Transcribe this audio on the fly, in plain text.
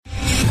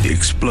the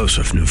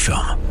explosive new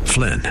film,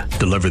 Flynn,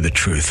 Deliver the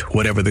Truth,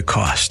 Whatever the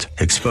Cost,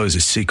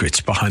 exposes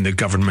secrets behind the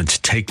government's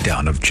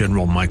takedown of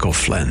General Michael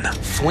Flynn.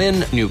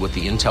 Flynn knew what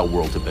the intel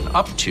world had been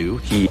up to.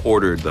 He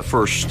ordered the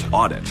first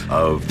audit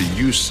of the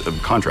use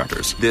of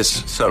contractors.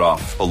 This set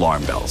off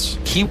alarm bells.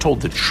 He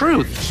told the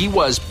truth. He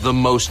was the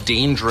most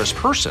dangerous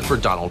person for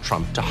Donald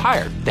Trump to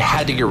hire. They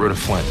had to get rid of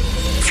Flynn.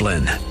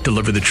 Flynn,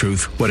 Deliver the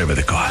Truth, Whatever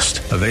the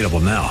Cost. Available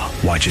now.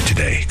 Watch it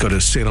today. Go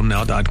to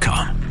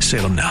salemnow.com.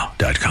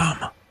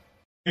 salemnow.com.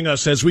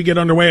 Us as we get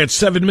underway at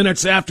 7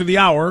 minutes after the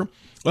hour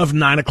of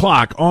 9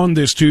 o'clock on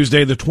this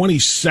Tuesday, the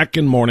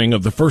 22nd morning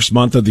of the first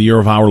month of the year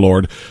of our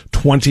Lord,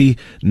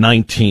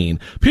 2019.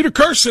 Peter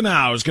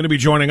Kirsanow is going to be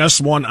joining us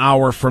 1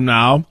 hour from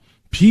now.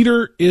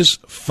 Peter is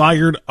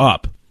fired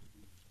up.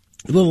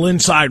 A little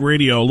inside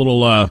radio, a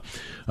little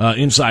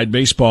inside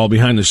baseball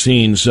behind the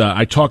scenes.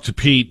 I talk to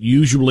Pete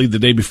usually the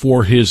day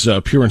before his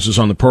appearances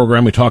on the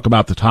program. We talk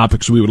about the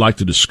topics we would like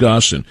to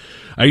discuss, and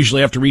I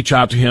usually have to reach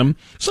out to him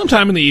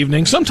sometime in the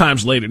evening,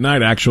 sometimes late at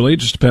night, actually. It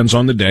just depends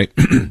on the day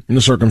and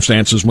the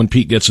circumstances when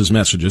Pete gets his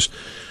messages.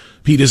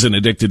 Pete isn't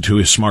addicted to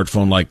his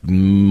smartphone like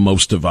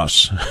most of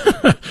us.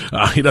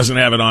 He doesn't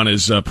have it on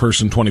his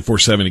person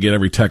 24/7 to get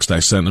every text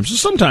I send him. So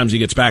sometimes he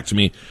gets back to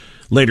me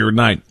later at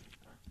night.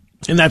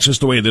 And that's just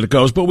the way that it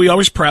goes. But we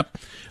always prep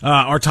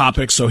our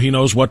topics so he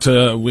knows what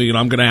I'm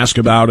going to ask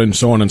about and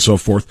so on and so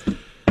forth.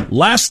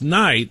 Last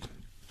night,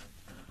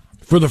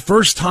 for the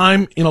first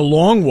time in a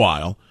long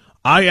while,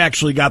 I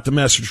actually got the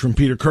message from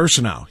Peter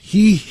Kirsanow.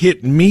 He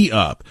hit me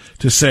up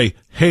to say,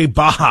 hey,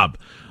 Bob.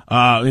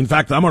 In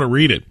fact, I'm going to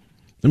read it.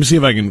 Let me see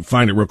if I can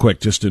find it real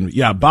quick.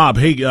 Bob,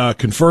 hey,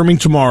 confirming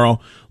tomorrow.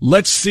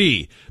 Let's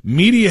see.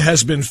 Media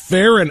has been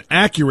fair and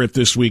accurate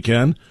this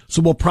weekend,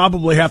 so we'll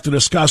probably have to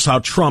discuss how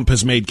Trump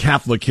has made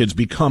Catholic kids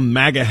become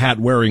MAGA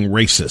hat-wearing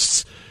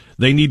racists.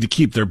 They need to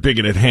keep their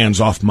bigoted hands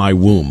off my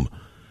womb.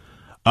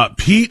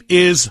 Pete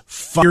is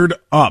fired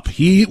up.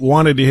 He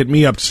wanted to hit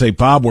me up to say,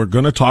 Bob, we're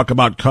going to talk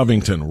about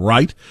Covington,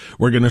 right?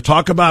 We're going to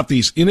talk about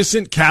these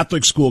innocent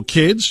Catholic school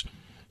kids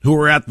who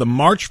were at the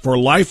March for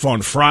Life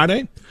on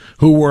Friday,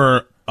 who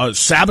were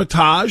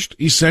sabotaged,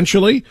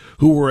 essentially,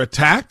 who were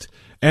attacked,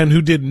 and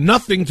who did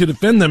nothing to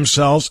defend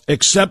themselves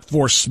except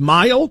for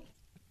smile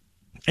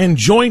and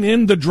join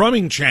in the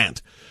drumming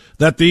chant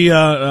that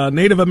the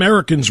Native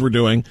Americans were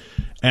doing.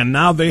 And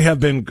now they have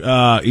been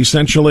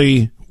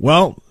essentially,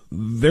 well,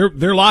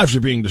 their lives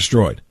are being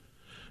destroyed.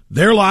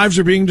 Their lives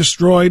are being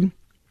destroyed.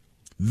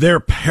 Their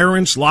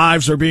parents'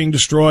 lives are being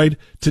destroyed.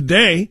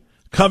 Today,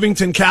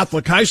 Covington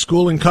Catholic High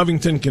School in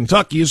Covington,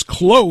 Kentucky is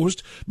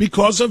closed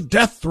because of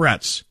death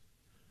threats.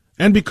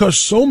 And because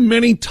so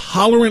many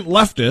tolerant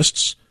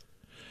leftists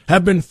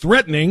have been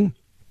threatening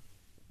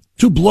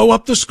to blow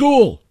up the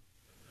school,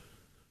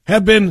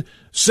 have been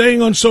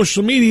saying on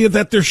social media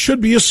that there should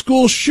be a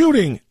school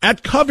shooting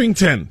at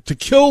Covington to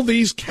kill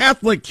these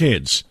Catholic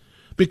kids,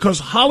 because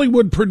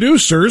Hollywood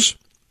producers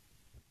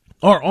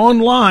are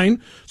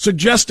online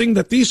suggesting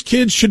that these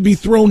kids should be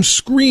thrown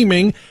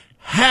screaming,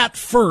 hat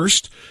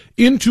first,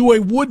 into a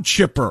wood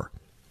chipper,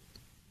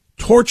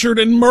 tortured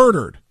and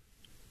murdered.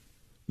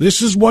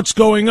 This is what's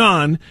going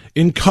on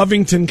in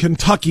Covington,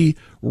 Kentucky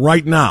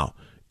right now.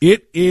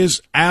 It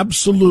is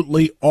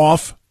absolutely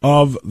off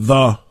of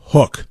the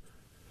hook.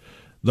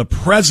 The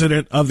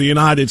President of the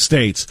United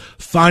States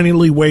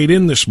finally weighed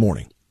in this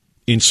morning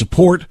in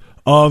support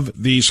of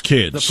these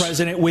kids. The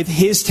President with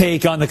his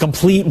take on the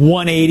complete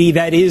 180.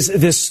 That is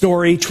this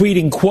story,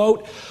 tweeting,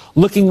 quote,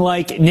 looking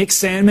like Nick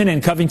Sandmann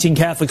and Covington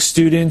Catholic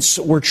students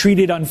were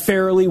treated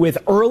unfairly, with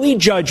early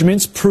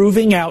judgments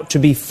proving out to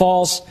be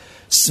false,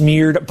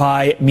 smeared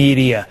by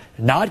media.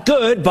 Not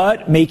good,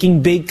 but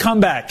making big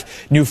comeback.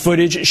 New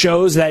footage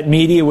shows that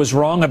media was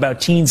wrong about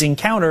teens'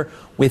 encounter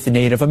with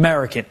Native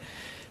American.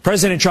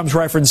 President Trump's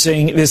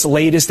referencing this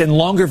latest and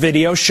longer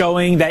video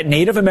showing that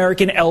Native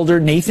American elder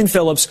Nathan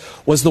Phillips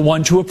was the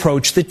one to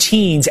approach the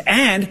teens,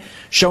 and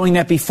showing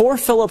that before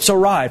Phillips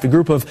arrived, a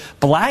group of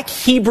black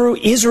Hebrew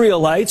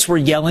Israelites were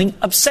yelling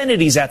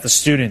obscenities at the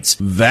students.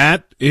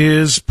 That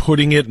is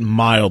putting it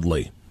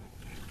mildly.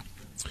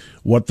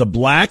 What the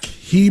black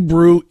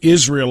Hebrew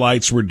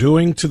Israelites were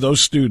doing to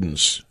those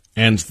students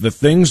and the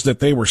things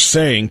that they were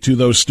saying to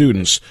those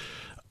students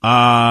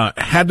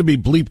had to be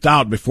bleeped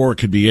out before it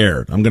could be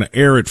aired. I'm going to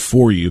air it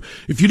for you.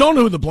 If you don't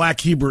know who the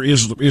black Hebrew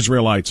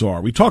Israelites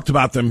are, we talked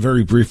about them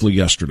very briefly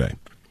yesterday.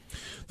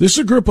 This is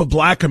a group of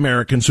black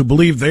Americans who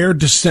believe they're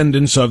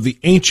descendants of the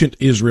ancient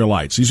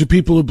Israelites. These are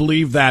people who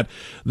believe that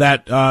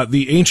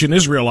the ancient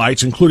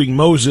Israelites, including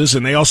Moses,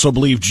 and they also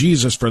believe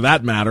Jesus for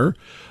that matter,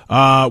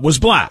 was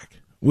black,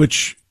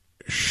 which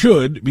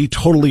should be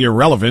totally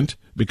irrelevant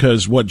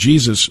because what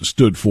Jesus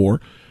stood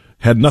for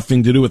had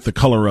nothing to do with the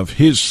color of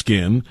his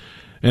skin,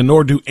 and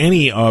nor do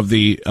any of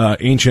the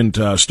ancient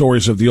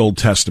stories of the Old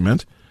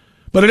Testament.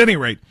 But at any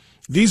rate,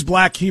 these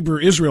black Hebrew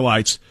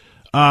Israelites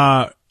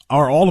are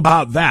all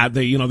about that.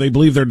 They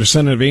believe they're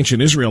descendant of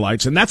ancient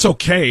Israelites, and that's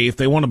okay. If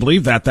they want to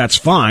believe that, that's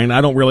fine. I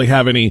don't really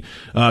have any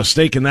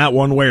stake in that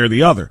one way or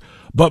the other.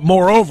 But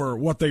moreover,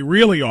 what they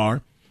really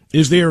are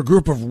is they are a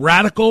group of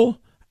radical,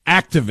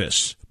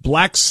 activists,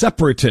 black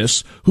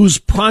separatists, whose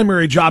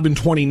primary job in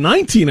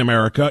 2019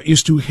 America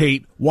is to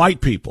hate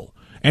white people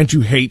and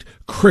to hate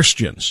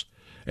Christians.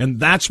 And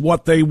that's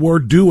what they were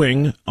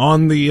doing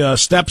on the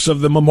steps of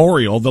the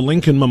memorial, the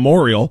Lincoln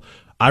Memorial,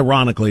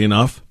 ironically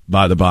enough,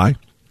 by the by.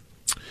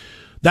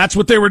 That's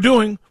what they were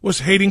doing, was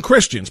hating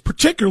Christians,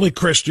 particularly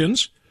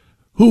Christians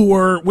who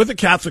were with a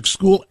Catholic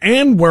school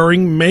and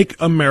wearing Make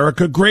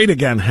America Great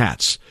Again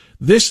hats.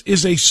 This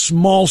is a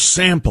small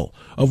sample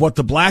of what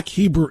the black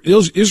Hebrew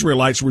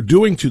Israelites were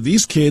doing to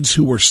these kids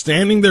who were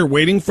standing there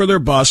waiting for their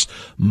bus,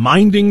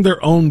 minding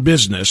their own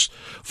business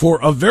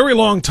for a very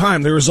long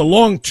time. There is a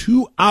long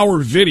 2-hour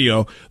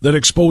video that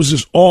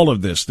exposes all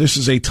of this. This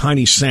is a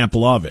tiny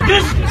sample of it.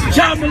 This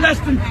child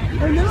molesting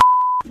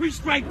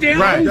priest right there.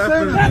 Right.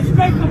 Let's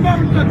make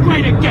America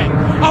great again.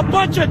 A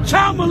bunch of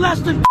child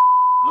molesting.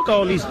 Look at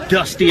all these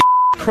dusty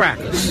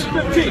crackers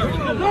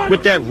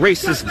with that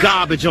racist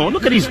garbage on.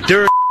 Look at these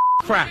dirty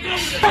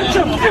crackers. A bunch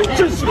of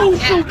future school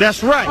shooters.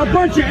 That's right. A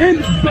bunch of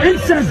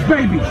incest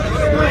babies.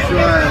 That's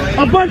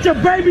right. A bunch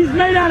of babies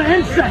made out of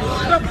incest.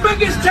 The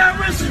biggest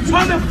terrorist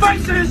on the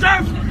face of this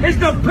earth is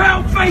the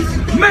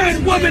pale-faced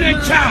man, woman,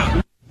 and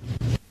child.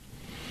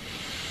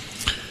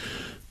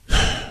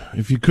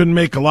 If you couldn't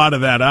make a lot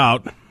of that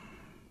out,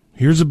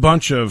 here's a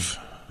bunch of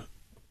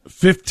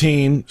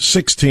 15,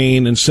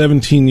 16, and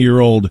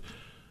 17-year-old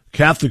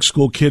Catholic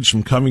school kids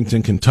from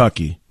Covington,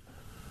 Kentucky,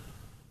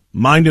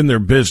 minding their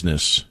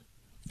business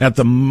at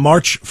the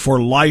March for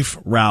Life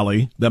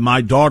rally that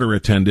my daughter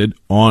attended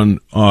on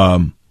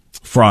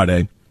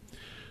Friday,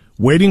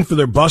 waiting for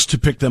their bus to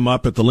pick them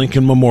up at the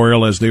Lincoln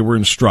Memorial as they were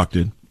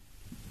instructed,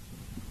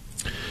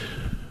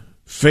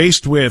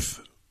 faced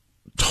with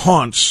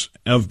taunts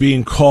of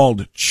being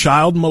called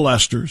child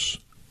molesters,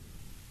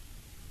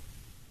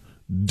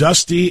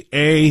 Dusty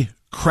A.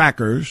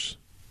 crackers,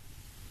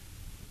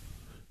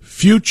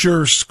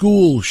 future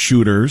school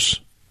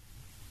shooters,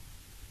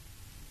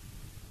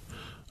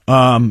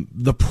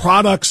 the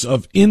products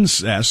of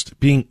incest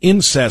being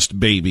incest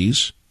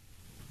babies,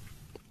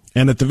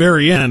 and at the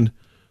very end,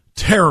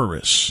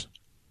 terrorists.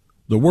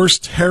 The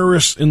worst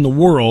terrorists in the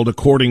world,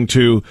 according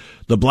to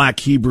the black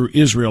Hebrew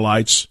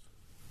Israelites,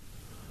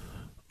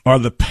 are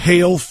the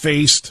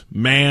pale-faced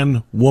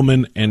man,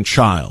 woman, and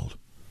child.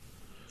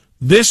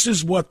 This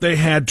is what they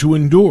had to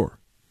endure.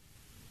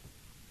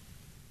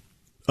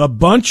 A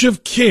bunch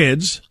of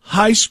kids,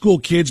 high school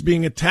kids,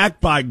 being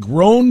attacked by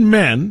grown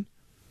men,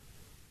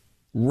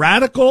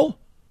 radical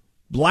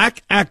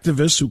black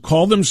activists who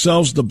call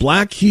themselves the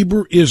Black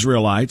Hebrew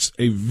Israelites,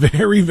 a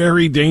very,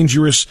 very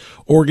dangerous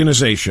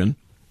organization,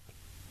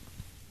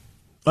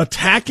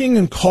 attacking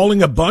and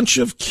calling a bunch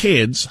of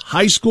kids,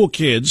 high school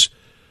kids,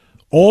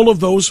 all of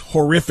those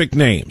horrific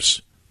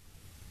names,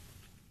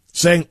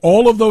 saying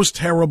all of those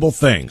terrible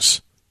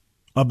things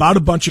about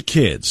a bunch of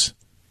kids.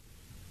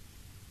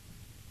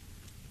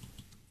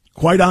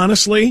 Quite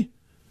honestly,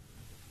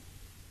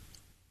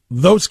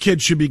 those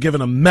kids should be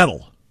given a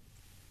medal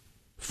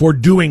for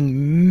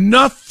doing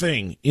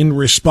nothing in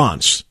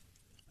response.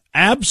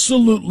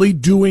 Absolutely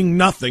doing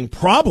nothing,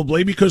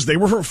 probably because they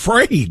were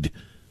afraid.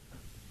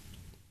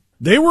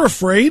 They were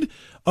afraid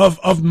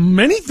of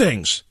many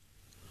things.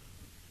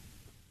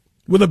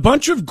 With a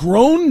bunch of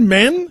grown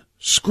men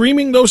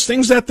screaming those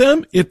things at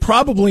them, it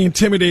probably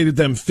intimidated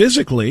them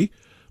physically,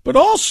 but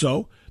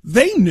also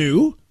they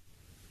knew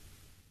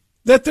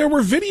that there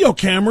were video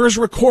cameras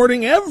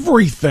recording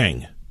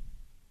everything.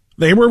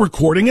 They were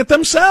recording it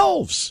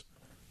themselves.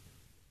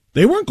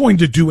 They weren't going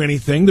to do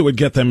anything that would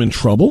get them in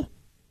trouble,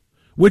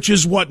 which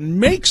is what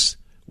makes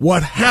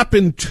what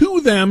happened to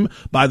them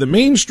by the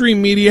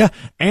mainstream media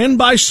and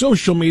by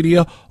social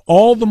media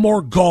all the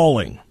more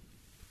galling.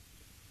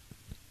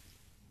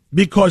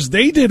 Because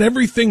they did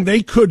everything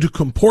they could to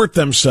comport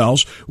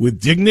themselves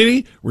with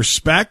dignity,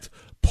 respect,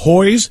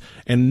 poise,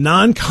 and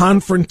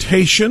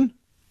non-confrontation.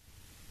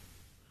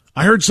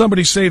 I heard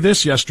somebody say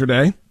this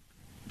yesterday.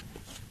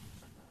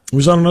 It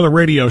was on another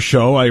radio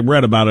show. I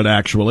read about it,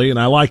 actually, and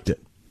I liked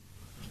it.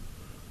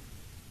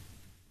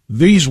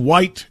 These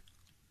white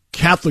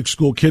Catholic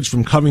school kids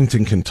from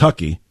Covington,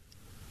 Kentucky,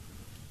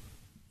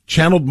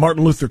 channeled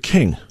Martin Luther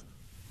King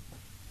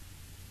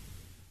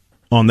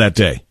on that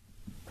day.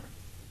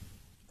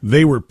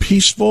 They were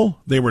peaceful.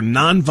 They were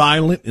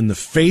nonviolent in the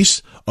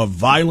face of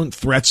violent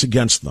threats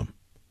against them.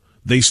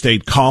 They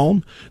stayed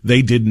calm.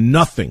 They did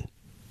nothing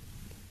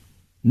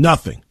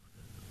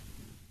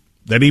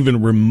that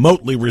even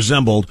remotely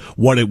resembled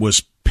what it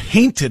was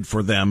painted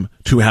for them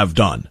to have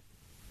done.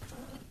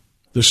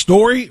 The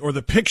story, or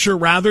the picture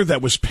rather,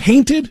 that was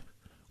painted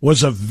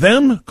was of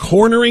them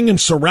cornering and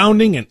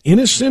surrounding an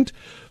innocent,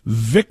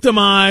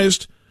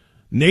 victimized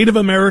Native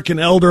American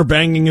elder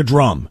banging a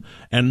drum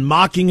and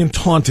mocking and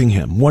taunting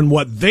him, when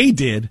what they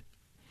did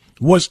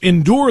was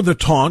endure the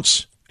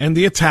taunts and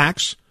the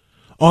attacks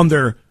on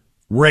their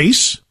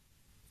race,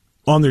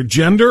 on their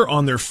gender,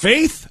 on their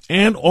faith,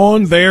 and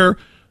on their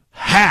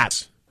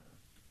hats,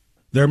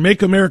 their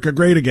Make America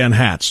Great Again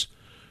hats,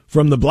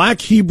 from the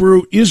Black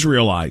Hebrew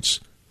Israelites.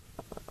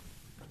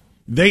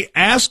 They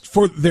asked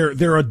for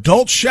their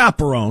adult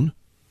chaperone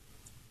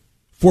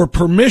for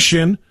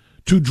permission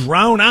to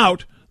drown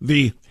out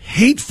the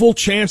hateful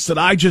chants that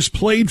I just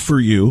played for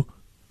you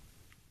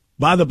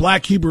by the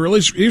Black Hebrew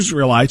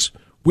Israelites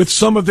with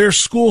some of their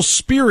school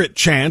spirit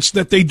chants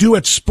that they do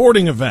at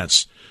sporting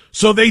events.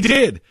 So they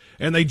did,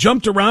 and they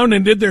jumped around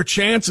and did their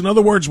chants. In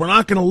other words, we're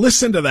not going to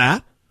listen to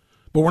that,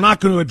 but we're not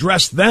going to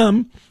address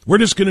them. We're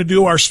just going to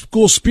do our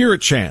school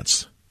spirit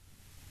chants.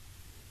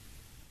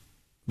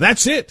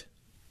 That's it.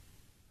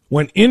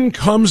 When in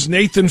comes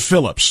Nathan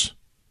Phillips,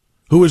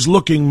 who is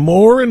looking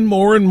more and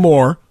more and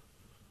more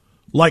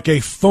like a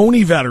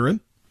phony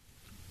veteran,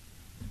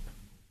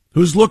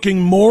 who's looking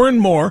more and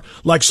more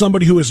like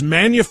somebody who has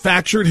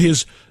manufactured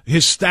his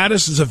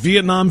status as a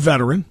Vietnam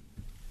veteran.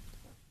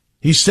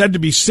 He's said to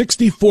be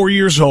 64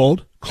 years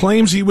old,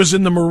 claims he was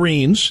in the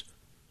Marines.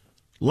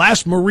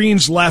 Last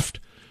Marines left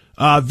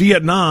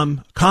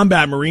Vietnam,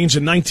 combat Marines,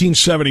 in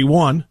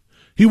 1971.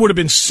 He would have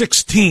been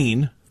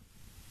 16.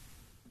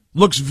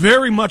 Looks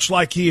very much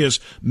like he is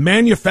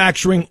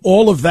manufacturing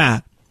all of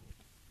that.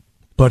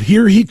 But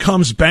here he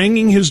comes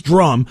banging his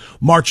drum,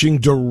 marching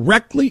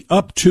directly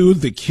up to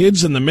the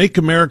kids in the Make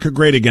America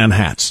Great Again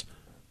hats,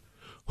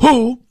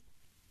 who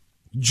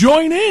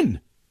join in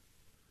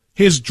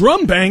his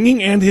drum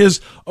banging and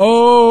his,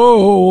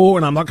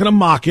 and I'm not going to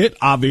mock it,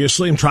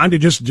 obviously. I'm trying to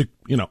just,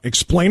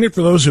 explain it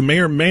for those who may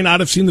or may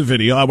not have seen the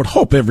video. I would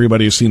hope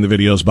everybody has seen the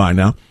videos by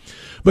now.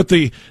 But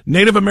the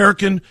Native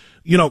American,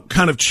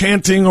 kind of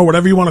chanting or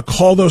whatever you want to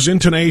call those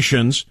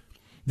intonations,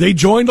 they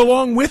joined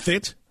along with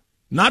it.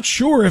 Not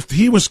sure if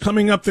he was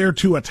coming up there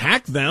to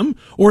attack them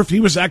or if he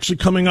was actually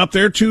coming up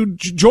there to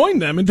join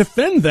them and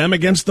defend them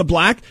against the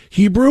Black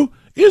Hebrew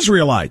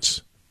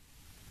Israelites.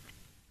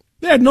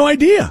 They had no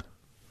idea.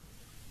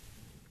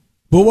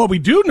 But what we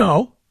do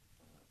know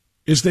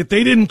is that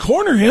they didn't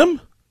corner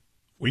him.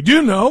 We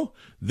do know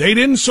they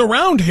didn't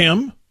surround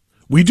him.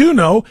 We do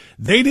know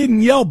they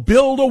didn't yell,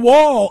 "Build a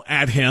wall"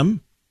 at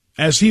him,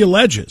 as he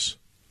alleges.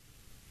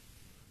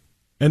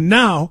 And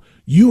now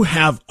you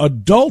have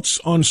adults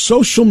on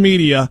social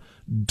media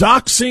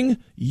doxing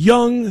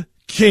young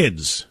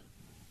kids.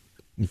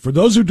 And for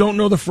those who don't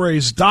know the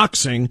phrase,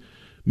 doxing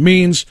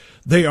means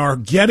they are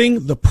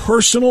getting the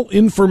personal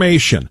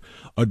information,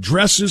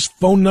 addresses,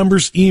 phone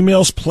numbers,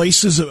 emails,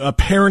 places,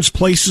 parents'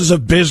 places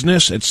of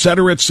business,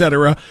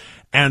 etc.,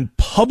 and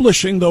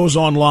publishing those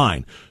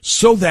online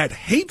so that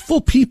hateful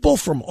people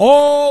from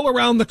all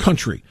around the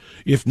country,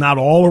 if not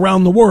all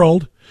around the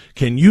world,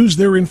 can use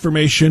their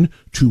information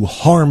to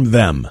harm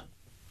them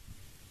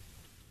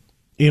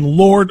in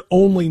Lord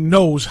only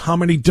knows how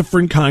many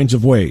different kinds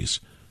of ways.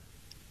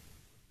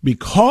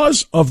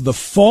 Because of the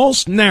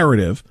false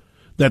narrative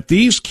that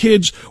these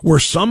kids were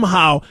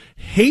somehow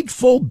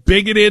hateful,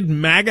 bigoted,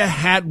 MAGA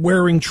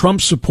hat-wearing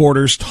Trump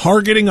supporters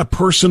targeting a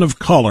person of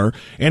color,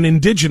 an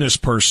indigenous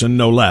person,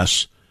 no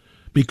less.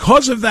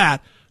 Because of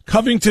that,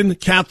 Covington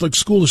Catholic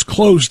School is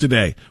closed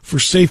today for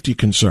safety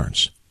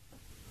concerns.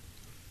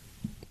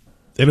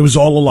 And it was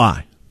all a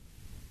lie.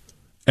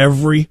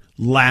 Every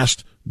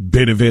last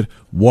bit of it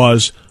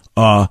was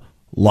a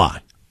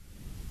lie.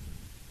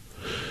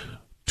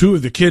 Two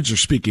of the kids are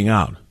speaking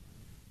out.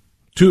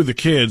 Two of the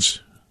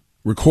kids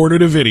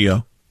recorded a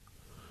video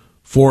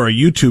for a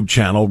YouTube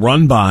channel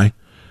run by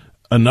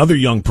another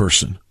young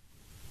person.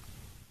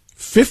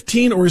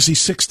 15, or is he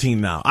 16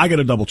 now? I got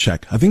to double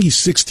check. I think he's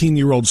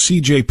 16-year-old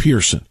C.J.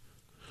 Pearson,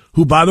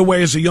 who, by the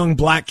way, is a young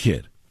black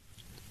kid,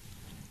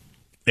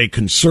 a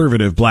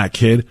conservative black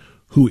kid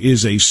who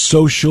is a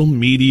social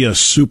media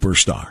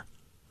superstar.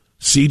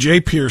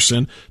 C.J.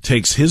 Pearson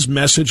takes his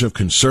message of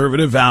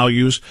conservative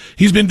values.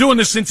 He's been doing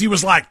this since he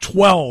was like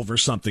 12 or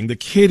something. The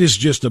kid is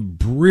just a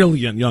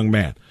brilliant young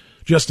man,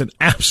 just an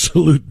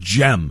absolute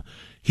gem.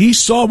 He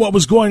saw what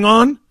was going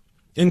on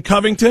in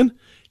Covington.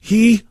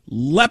 He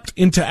leapt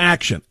into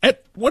action.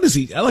 At, what is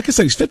he? Like I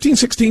said, he's 15,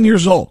 16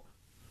 years old.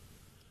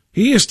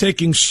 He is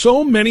taking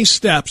so many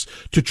steps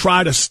to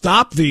try to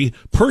stop the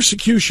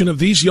persecution of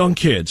these young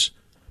kids.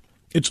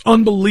 It's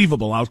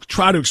unbelievable. I'll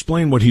try to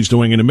explain what he's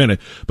doing in a minute.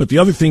 But the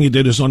other thing he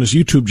did is on his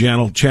YouTube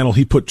channel,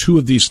 he put two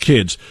of these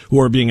kids who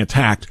are being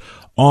attacked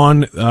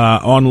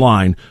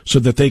online so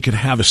that they could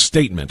have a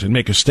statement and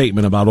make a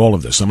statement about all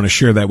of this. I'm going to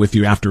share that with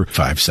you after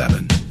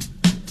 5-7.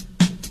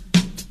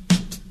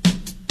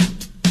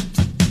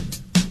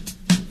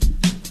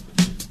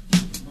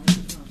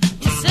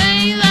 You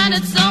say that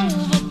it's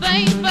over,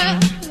 baby.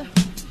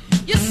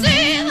 You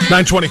say that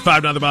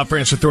 9:25 now, the Bob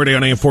Frantz Authority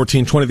on AM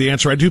 1420. The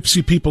Answer. I do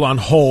see people on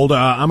hold.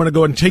 I'm going to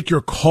go ahead and take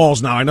your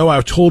calls now. I know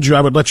I've told you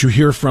I would let you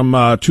hear from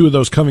two of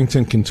those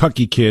Covington,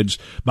 Kentucky kids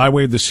by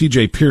way of the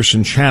C.J.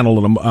 Pearson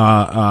channel in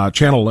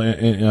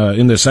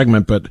this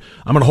segment, but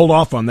I'm going to hold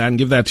off on that and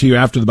give that to you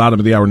after the bottom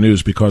of the hour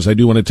news because I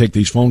do want to take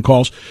these phone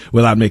calls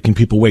without making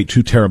people wait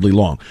too terribly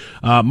long.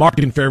 Mark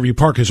in Fairview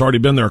Park has already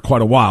been there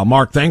quite a while.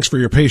 Mark, thanks for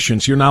your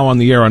patience. You're now on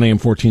the air on AM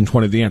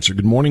 1420. The Answer.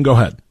 Good morning. Go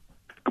ahead.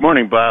 Good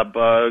morning, Bob.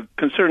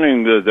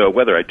 Concerning the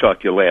weather, I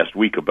talked to you last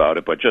week about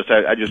it, but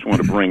I just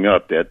want to bring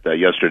up that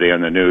yesterday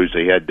on the news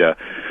they had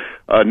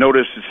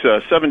notice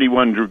it's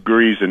 71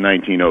 degrees in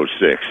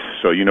 1906,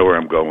 so you know where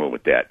I'm going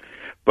with that.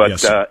 But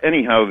Yes.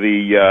 Anyhow,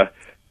 the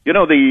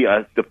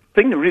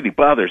thing that really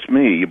bothers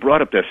me, you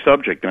brought up that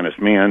subject on this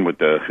man with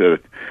the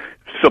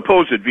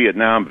supposed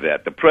Vietnam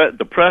vet. The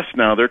press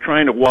now, they're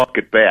trying to walk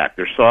it back.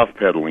 They're soft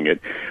pedaling it,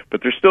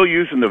 but they're still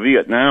using the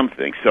Vietnam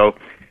thing. So,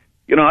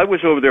 I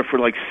was over there for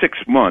like 6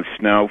 months.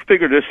 Now,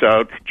 figure this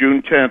out.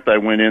 June 10th, I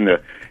went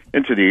into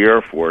the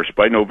Air Force.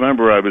 By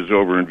November, I was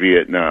over in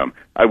Vietnam.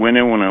 I went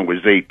in when I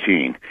was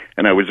 18,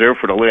 and I was there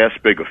for the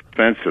last big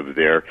offensive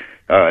there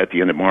at the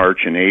end of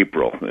March and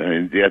April.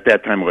 And at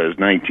that time, I was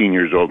 19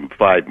 years old and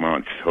 5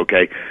 months,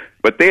 okay?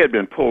 But they had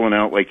been pulling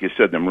out, like you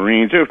said, the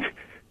Marines.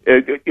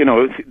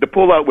 The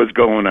pullout was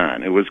going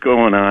on. It was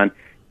going on,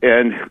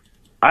 and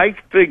I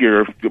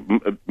figure,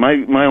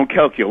 my own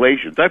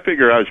calculations, I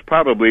figure I was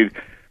probably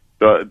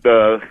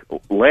the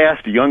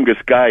last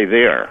youngest guy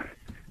there,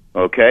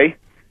 okay?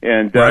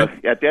 And right.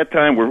 At that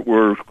time,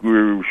 we're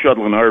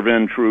shuttling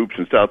ARVN troops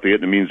and South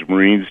Vietnamese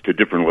Marines to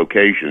different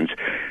locations,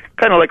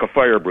 kind of like a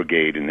fire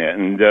brigade in that.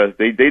 And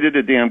they did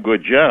a damn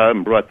good job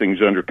and brought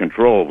things under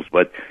controls.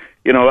 But,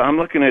 I'm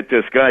looking at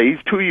this guy. He's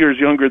 2 years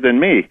younger than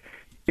me.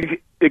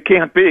 It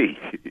can't be.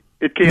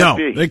 It can't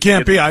be. No, it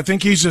can't be. I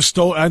think he's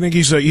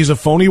a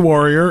phony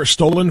warrior,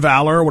 stolen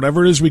valor,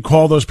 whatever it is we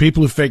call those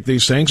people who fake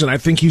these things. And I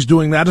think he's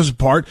doing that as a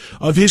part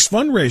of his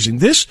fundraising.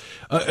 This,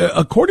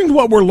 according to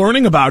what we're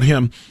learning about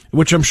him,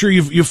 which I'm sure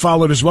you've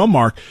followed as well,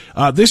 Mark,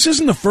 this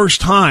isn't the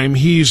first time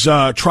he's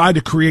tried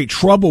to create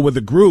trouble with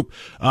a group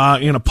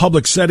in a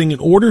public setting in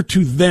order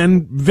to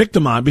then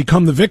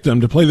become the victim,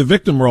 to play the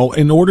victim role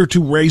in order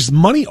to raise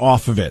money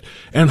off of it.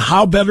 And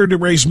how better to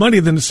raise money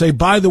than to say,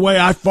 by the way,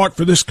 I fought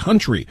for this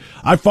country.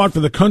 I fought for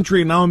the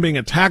country, and now I'm being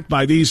attacked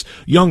by these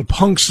young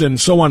punks and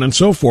so on and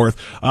so forth.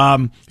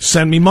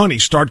 Send me money,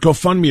 start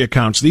GoFundMe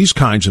accounts, these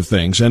kinds of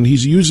things. And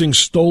he's using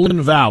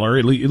stolen valor,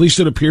 at least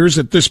it appears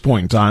at this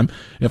point in time.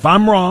 If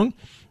I'm wrong,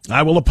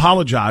 I will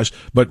apologize.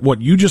 But what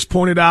you just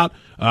pointed out,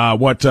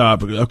 what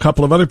a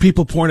couple of other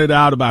people pointed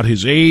out about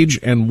his age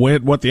and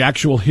what the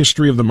actual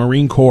history of the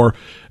Marine Corps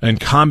and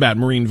combat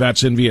Marine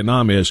vets in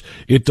Vietnam is,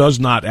 it does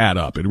not add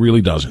up. It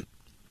really doesn't.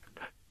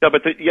 Yeah,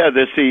 but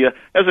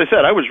as I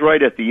said, I was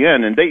right at the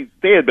end, and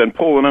they had been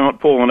pulling out.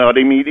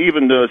 I mean,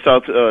 even the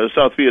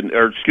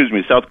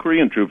South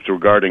Korean troops were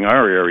guarding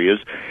our areas,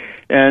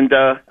 and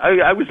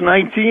I was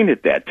 19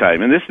 at that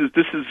time, and this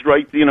is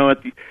right,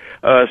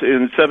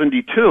 in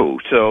 '72.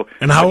 So,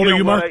 and how old are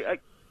you, Mark?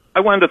 I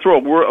wanted to throw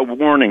a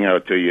warning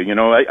out to you.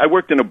 I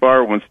worked in a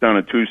bar once down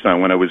in Tucson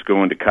when I was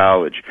going to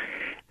college.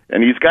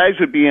 And these guys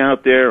would be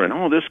out there, and,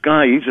 this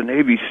guy, he's a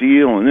Navy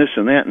SEAL, and this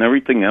and that and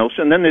everything else.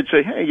 And then they'd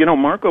say, hey,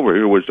 Mark over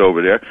here was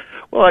over there.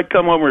 Well, I'd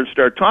come over and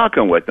start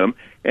talking with them,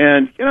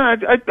 and,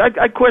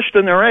 I'd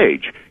question their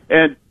age.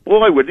 And,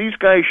 boy, would these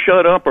guys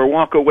shut up or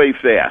walk away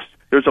fast.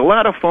 There's a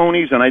lot of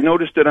phonies, and I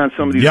noticed it on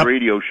some of these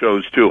radio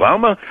shows, too.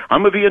 I'm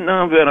a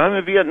Vietnam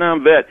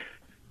vet.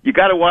 You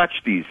got to watch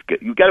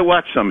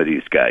some of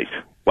these guys.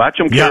 Watch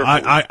them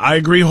carefully. Yeah, I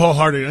agree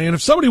wholeheartedly. And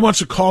if somebody wants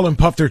to call and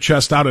puff their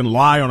chest out and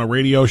lie on a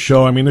radio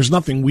show, I mean, there's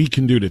nothing we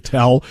can do to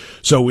tell,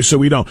 so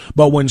we don't.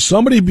 But when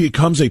somebody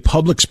becomes a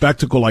public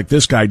spectacle like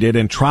this guy did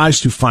and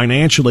tries to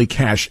financially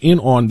cash in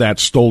on that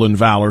stolen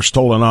valor,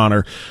 stolen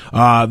honor,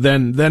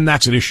 then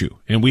that's an issue.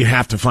 And we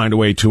have to find a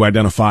way to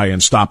identify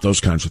and stop those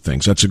kinds of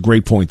things. That's a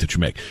great point that you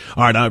make.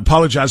 All right, I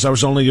apologize. I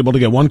was only able to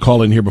get one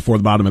call in here before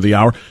the bottom of the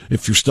hour.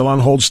 If you're still on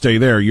hold, stay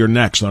there. You're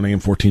next on AM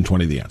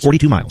 1420 The Answer.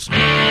 42 miles.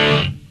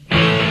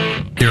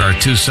 There are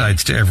two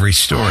sides to every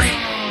story.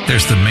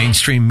 There's the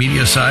mainstream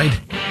media side,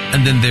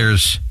 and then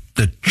there's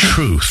the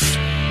truth.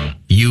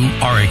 You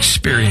are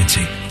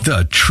experiencing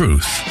the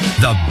truth.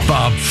 The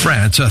Bob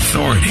France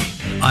Authority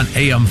on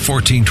AM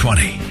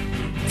 1420.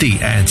 The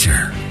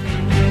Answer.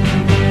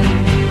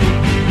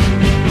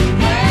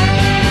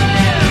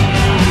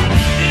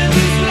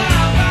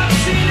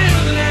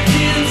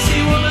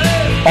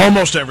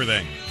 Almost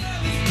everything.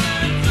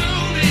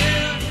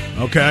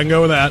 Okay, I can go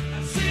with that.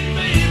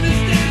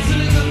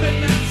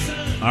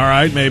 All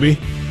right, maybe.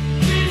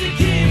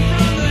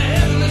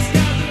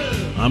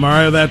 I'm all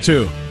right with that,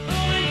 too.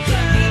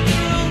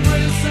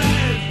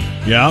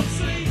 Yeah,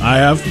 I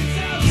have.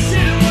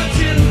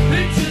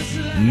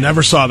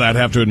 Never saw that,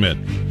 have to admit.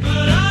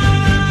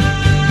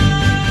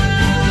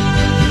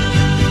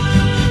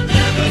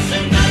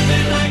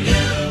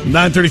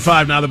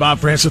 .935 now, the Bob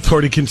France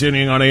Authority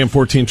continuing on AM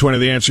 1420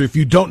 The Answer. If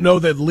you don't know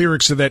the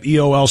lyrics of that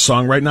EOL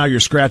song, right now you're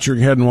scratching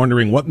your head and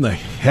wondering, what in the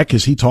heck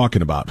is he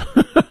talking about?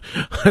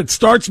 It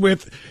starts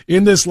with,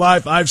 in this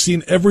life, I've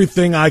seen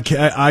everything I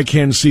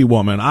can see,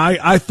 woman.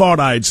 I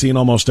thought I had seen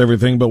almost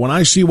everything, but when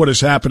I see what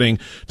is happening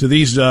to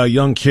these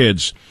young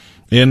kids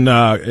in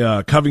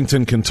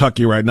Covington,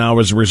 Kentucky right now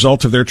as a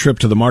result of their trip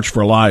to the March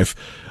for Life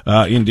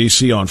in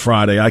D.C. on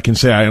Friday, I can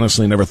say I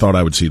honestly never thought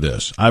I would see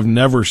this. I've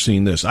never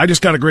seen this. I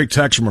just got a great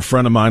text from a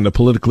friend of mine, the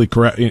politically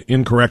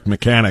incorrect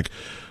mechanic,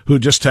 who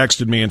just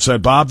texted me and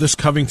said, Bob, this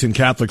Covington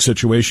Catholic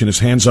situation is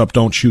hands up,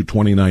 don't shoot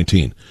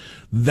 2019.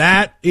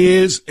 That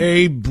is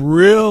a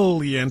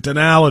brilliant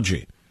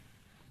analogy.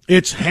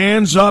 It's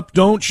Hands Up,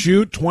 Don't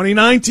Shoot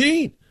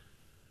 2019.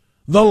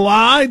 The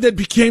lie that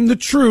became the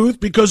truth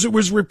because it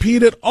was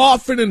repeated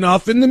often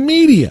enough in the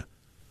media.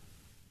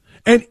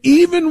 And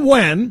even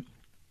when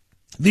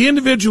the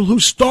individual who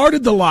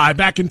started the lie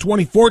back in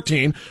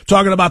 2014,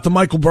 talking about the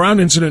Michael Brown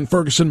incident in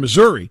Ferguson,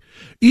 Missouri,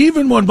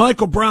 even when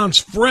Michael Brown's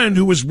friend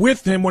who was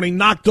with him when he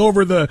knocked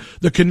over the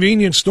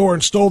convenience store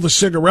and stole the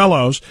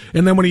cigarillos,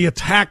 and then when he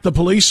attacked the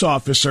police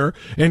officer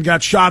and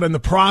got shot in the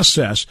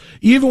process,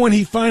 even when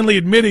he finally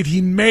admitted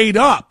he made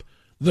up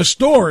the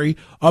story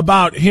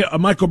about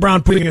Michael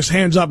Brown putting his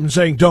hands up and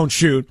saying, don't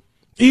shoot,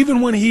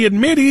 even when he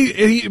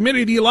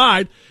admitted he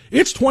lied,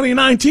 it's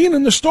 2019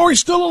 and the story's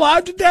still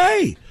alive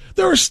today.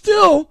 There are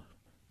still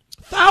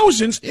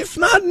thousands, if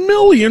not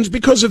millions,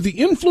 because of the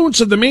influence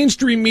of the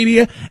mainstream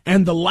media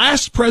and the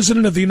last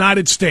president of the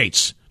United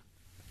States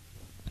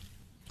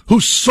who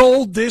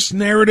sold this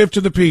narrative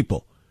to the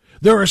people.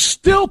 There are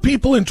still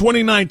people in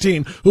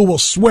 2019 who will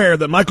swear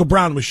that Michael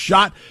Brown was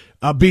shot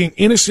being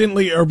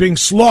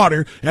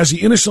slaughtered as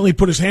he innocently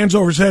put his hands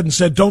over his head and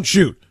said, don't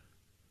shoot.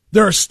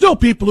 There are still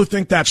people who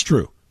think that's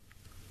true.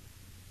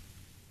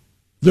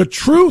 The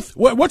truth,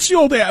 what's the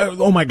old,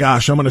 oh my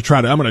gosh, I'm going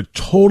to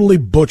totally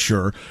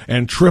butcher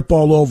and trip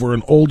all over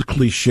an old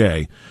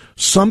cliche.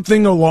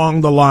 Something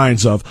along the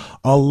lines of,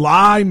 a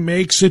lie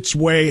makes its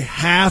way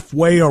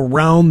halfway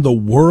around the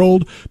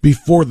world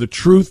before the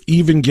truth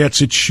even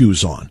gets its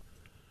shoes on.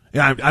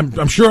 Yeah,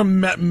 I'm sure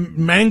I'm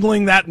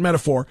mangling that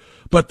metaphor,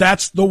 but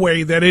that's the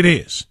way that it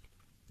is.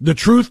 The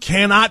truth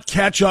cannot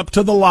catch up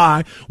to the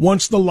lie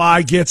once the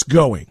lie gets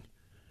going.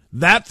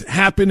 That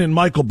happened in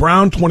Michael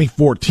Brown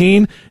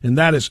 2014, and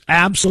that is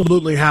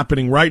absolutely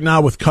happening right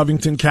now with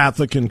Covington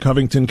Catholic in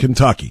Covington,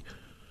 Kentucky.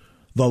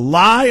 The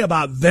lie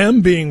about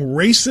them being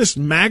racist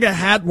MAGA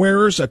hat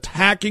wearers,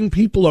 attacking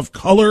people of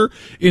color,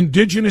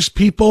 indigenous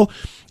people,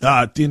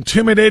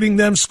 intimidating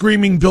them,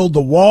 screaming, build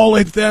the wall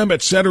at them,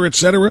 etc.,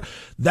 etc.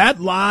 That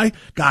lie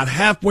got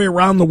halfway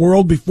around the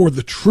world before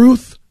the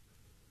truth,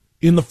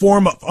 in the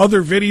form of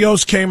other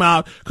videos, came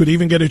out, could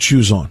even get its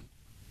shoes on.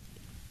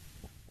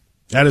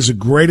 That is a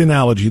great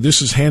analogy.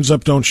 This is Hands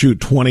Up, Don't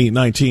Shoot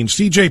 2019.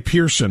 C.J.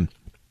 Pearson,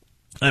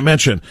 I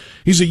mentioned,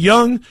 he's a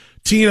young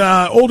teen,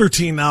 older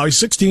teen now. He's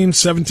 16,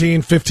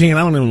 17, 15.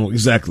 I don't know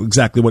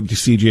exactly what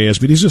C.J. is,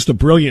 but he's just a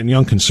brilliant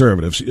young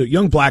conservative, a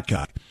young black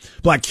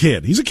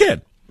kid. He's a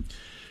kid.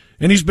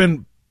 And he's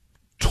been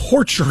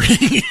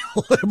torturing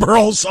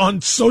liberals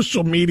on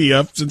social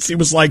media since he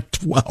was like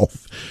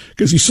 12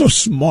 because he's so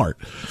smart.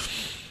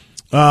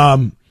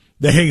 They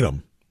hate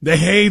him. They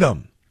hate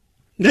him.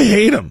 They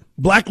hate him.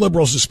 Black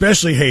liberals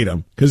especially hate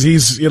him because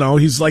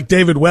he's like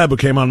David Webb, who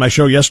came on my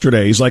show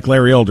yesterday. He's like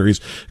Larry Elder,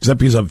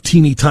 except he's a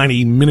teeny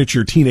tiny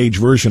miniature teenage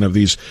version of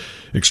these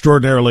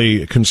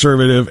extraordinarily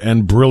conservative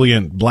and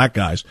brilliant black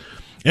guys.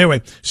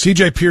 Anyway,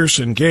 C.J.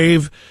 Pearson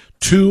gave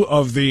two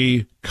of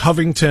the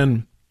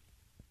Covington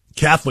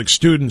Catholic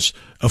students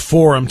a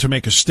forum to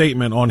make a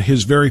statement on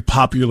his very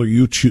popular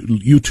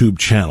YouTube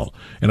channel,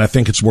 and I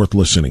think it's worth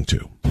listening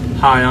to.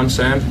 Hi, I'm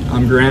Sam.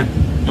 I'm Grant,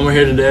 and we're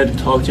here today to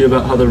talk to you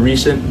about how the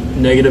recent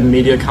negative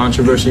media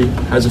controversy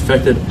has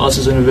affected us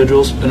as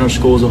individuals and our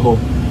school as a whole.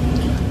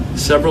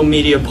 Several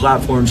media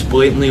platforms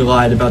blatantly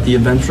lied about the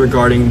events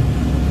regarding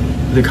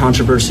the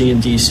controversy in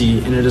D.C.,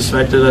 and it has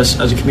affected us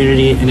as a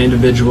community and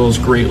individuals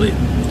greatly.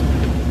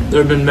 There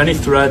have been many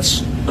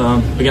threats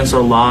against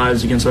our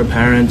lives, against our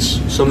parents.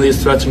 Some of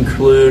these threats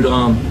include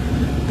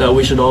that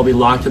we should all be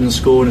locked in the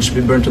school and it should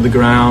be burnt to the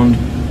ground,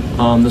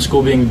 the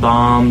school being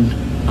bombed,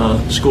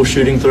 school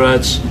shooting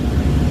threats.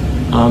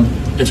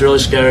 It's really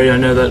scary. I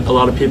know that a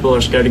lot of people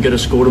are scared to go to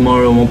school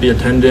tomorrow and won't be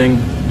attending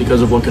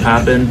because of what could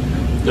happen.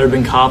 There have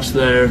been cops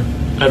there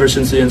ever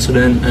since the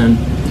incident, and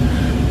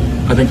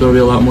I think there will be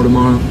a lot more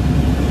tomorrow.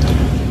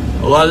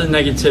 A lot of the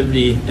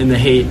negativity and the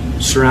hate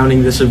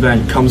surrounding this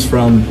event comes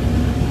from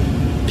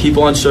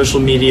people on social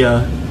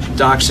media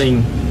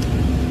doxing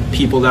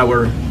people that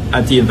were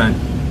at the event.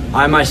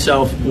 I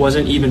myself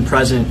wasn't even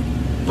present,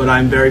 but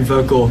I'm very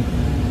vocal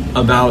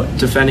about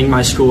defending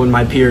my school and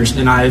my peers,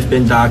 and I have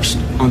been doxed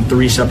on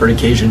 3 separate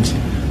occasions.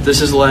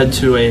 This has led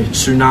to a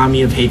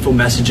tsunami of hateful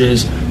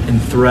messages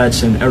and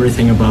threats and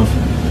everything above.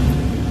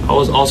 I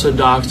was also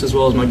doxed, as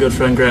well as my good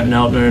friend Grant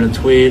Neltner, in a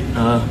tweet.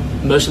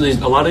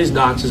 A lot of these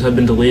doxes have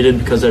been deleted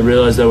because they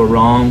realized they were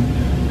wrong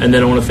and they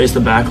don't want to face the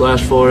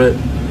backlash for it.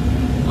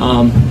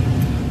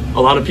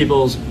 A lot of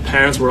people's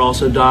parents were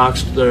also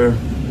doxed. Their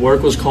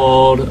work was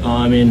called.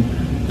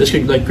 This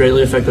could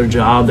greatly affect their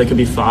job. They could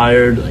be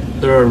fired.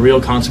 There are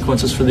real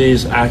consequences for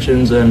these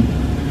actions, and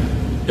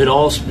it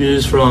all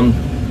spews from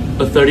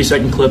a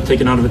 30-second clip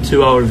taken out of a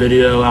 2-hour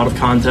video out of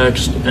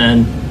context,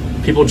 and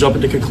people jump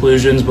into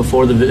conclusions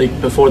before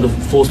the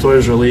full story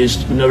is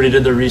released. Nobody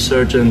did their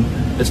research, and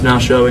it's now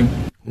showing.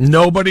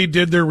 Nobody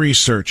did their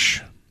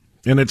research,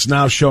 and it's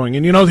now showing.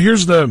 And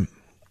here's the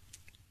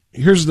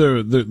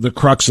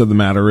crux of the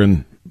matter,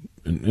 and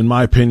in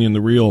my opinion,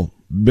 the real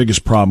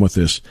biggest problem with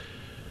this.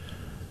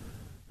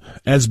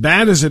 As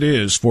bad as it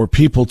is for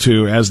people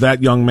to, as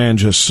that young man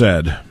just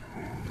said,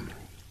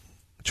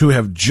 to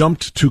have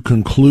jumped to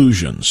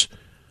conclusions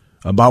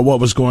about what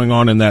was going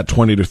on in that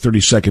 20 to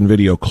 30 second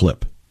video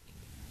clip.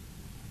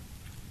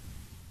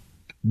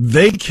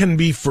 They can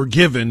be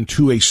forgiven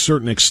to a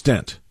certain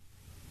extent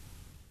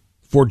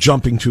for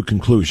jumping to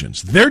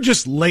conclusions. They're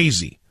just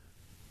lazy.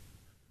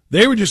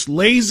 They were just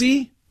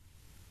lazy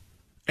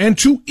and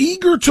too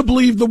eager to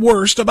believe the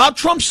worst about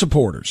Trump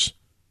supporters,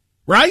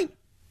 right?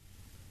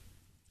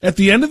 At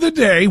the end of the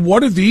day,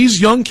 what are these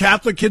young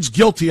Catholic kids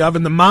guilty of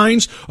in the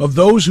minds of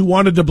those who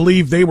wanted to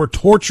believe they were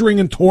torturing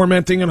and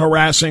tormenting and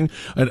harassing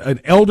an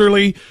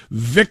elderly,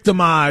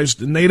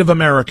 victimized Native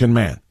American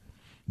man?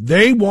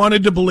 They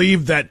wanted to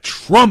believe that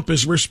Trump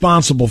is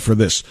responsible for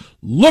this.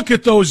 Look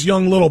at those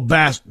young little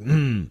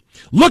bastards.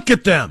 Look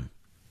at them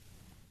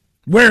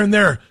wearing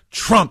their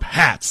Trump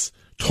hats,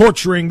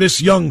 torturing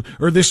this young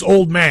or this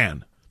old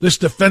man, this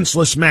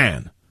defenseless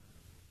man.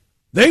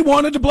 They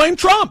wanted to blame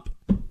Trump.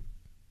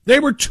 They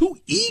were too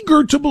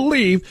eager to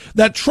believe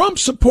that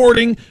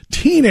Trump-supporting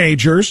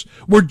teenagers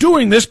were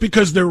doing this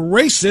because they're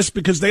racist,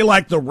 because they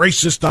like the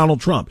racist Donald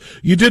Trump.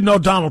 You did know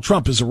Donald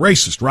Trump is a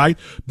racist, right?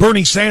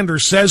 Bernie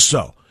Sanders says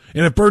so.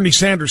 And if Bernie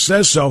Sanders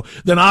says so,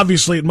 then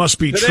obviously it must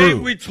be true. Today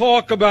we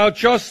talk about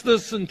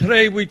justice, and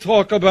today we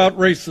talk about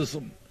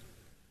racism.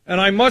 And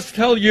I must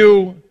tell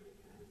you,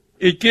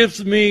 it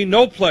gives me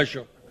no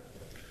pleasure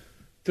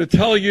to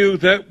tell you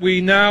that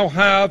we now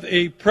have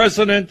a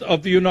president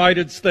of the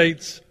United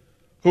States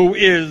who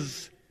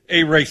is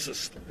a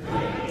racist.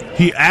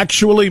 He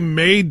actually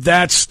made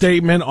that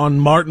statement on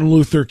Martin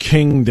Luther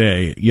King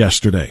Day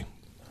yesterday.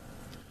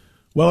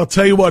 Well, I'll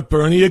tell you what,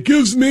 Bernie, it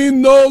gives me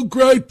no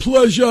great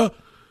pleasure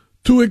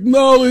to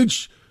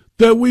acknowledge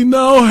that we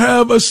now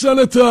have a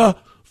senator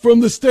from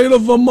the state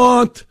of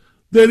Vermont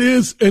that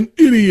is an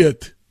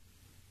idiot.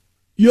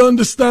 You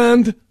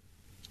understand?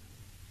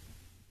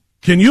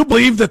 Can you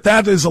believe that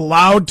that is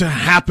allowed to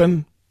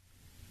happen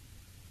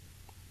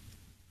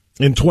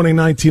in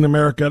 2019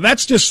 America?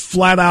 That's just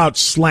flat out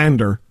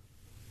slander.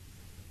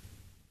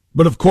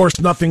 But of course,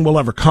 nothing will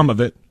ever come of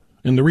it.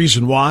 And the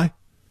reason why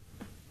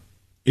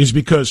is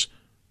because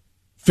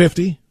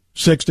 50,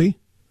 60,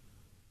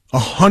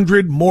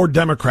 100 more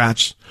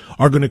Democrats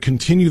are going to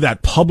continue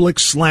that public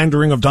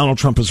slandering of Donald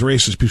Trump as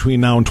racist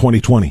between now and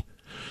 2020.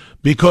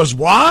 Because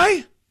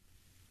why?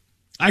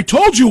 I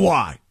told you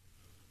why.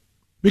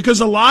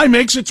 Because a lie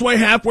makes its way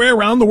halfway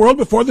around the world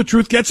before the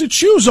truth gets its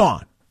shoes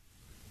on.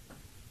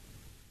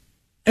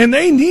 And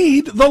they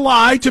need the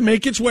lie to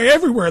make its way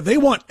everywhere. They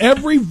want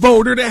every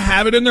voter to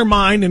have it in their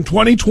mind in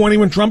 2020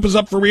 when Trump is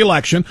up for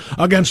re-election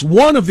against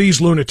one of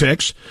these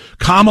lunatics,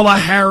 Kamala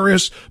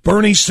Harris,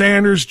 Bernie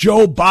Sanders,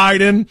 Joe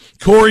Biden,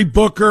 Cory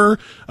Booker,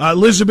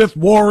 Elizabeth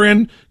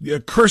Warren,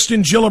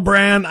 Kirsten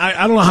Gillibrand.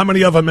 I don't know how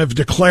many of them have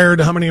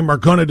declared, how many of them are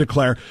going to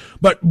declare.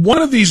 But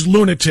one of these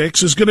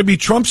lunatics is going to be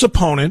Trump's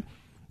opponent,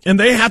 and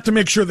they have to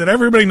make sure that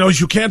everybody knows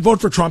you can't vote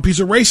for Trump.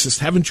 He's a racist.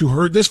 Haven't you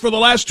heard this for the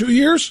last 2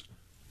 years?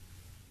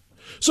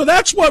 So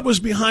that's what was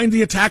behind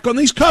the attack on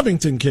these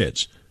Covington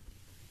kids.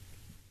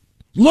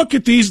 Look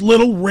at these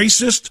little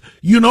racist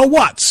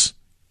you-know-whats.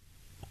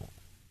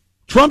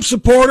 Trump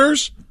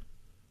supporters,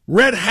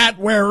 red hat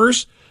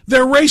wearers,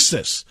 they're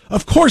racists.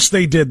 Of course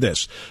they did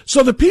this.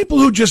 So the people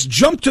who just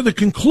jumped to the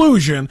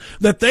conclusion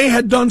that they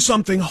had done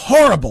something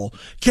horrible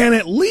can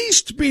at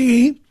least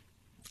be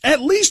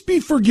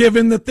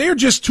forgiven that they're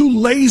just too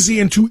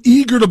lazy and too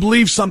eager to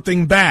believe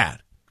something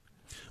bad.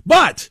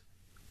 But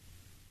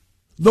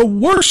the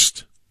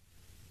worst,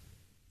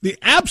 the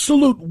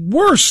absolute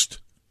worst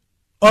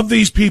of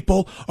these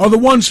people are the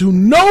ones who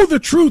know the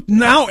truth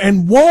now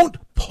and won't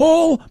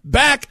pull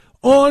back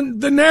on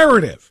the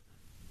narrative.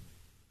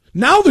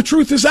 Now the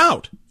truth is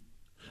out.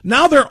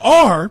 Now there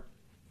are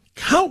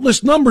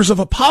countless numbers of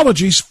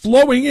apologies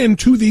flowing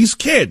into these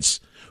kids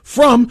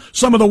from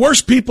some of the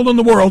worst people in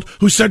the world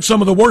who said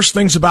some of the worst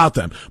things about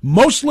them.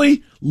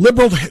 Mostly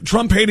liberal,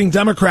 Trump-hating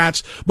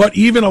Democrats, but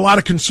even a lot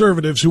of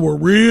conservatives who were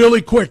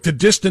really quick to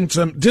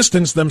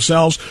distance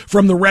themselves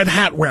from the red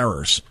hat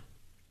wearers.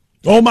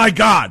 Oh, my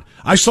God.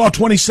 I saw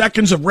 20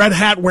 seconds of red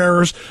hat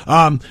wearers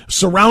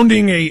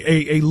surrounding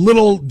a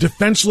little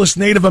defenseless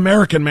Native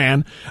American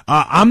man.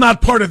 I'm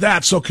not part of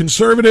that, so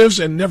conservatives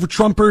and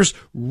never-Trumpers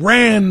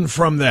ran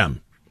from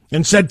them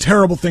and said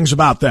terrible things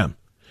about them.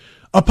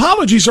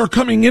 Apologies are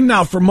coming in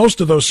now for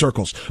most of those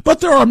circles, but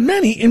there are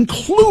many,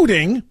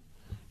 including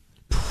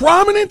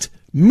prominent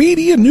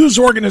media news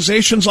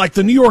organizations like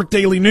the New York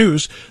Daily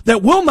News,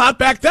 that will not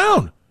back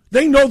down.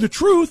 They know the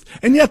truth,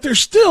 and yet they're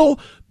still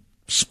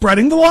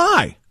spreading the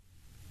lie.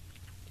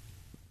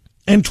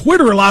 And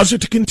Twitter allows it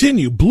to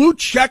continue. Blue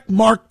check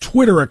mark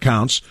Twitter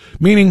accounts,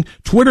 meaning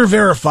Twitter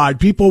verified,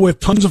 people with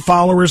tons of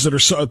followers that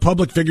are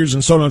public figures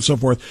and so on and so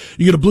forth.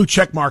 You get a blue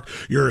check mark,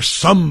 you're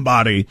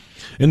somebody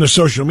in the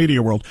social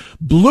media world.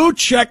 Blue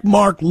check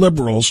mark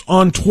liberals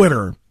on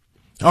Twitter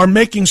are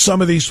making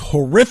some of these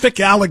horrific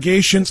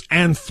allegations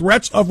and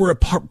threats of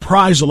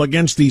reprisal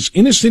against these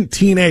innocent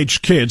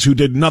teenage kids who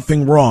did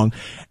nothing wrong.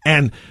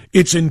 And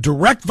it's in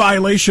direct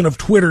violation of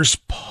Twitter's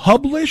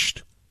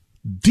published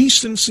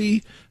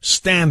decency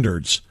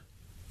standards.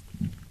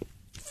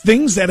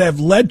 things that have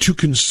led to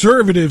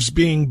conservatives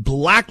being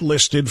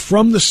blacklisted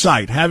from the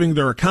site, having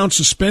their accounts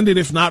suspended,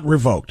 if not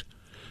revoked.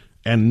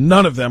 And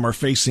none of them are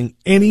facing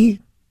any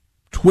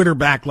Twitter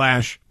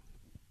backlash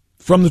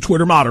from the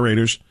Twitter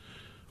moderators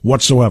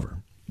whatsoever.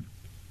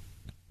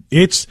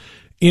 It's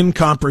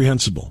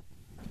incomprehensible.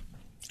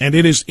 And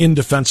it is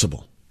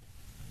indefensible.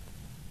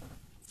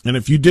 And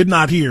if you did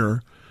not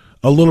hear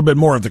a little bit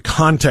more of the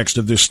context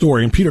of this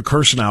story, and Peter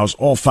Kirsanow is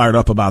all fired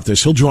up about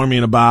this. He'll join me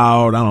in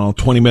about,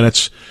 20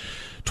 minutes,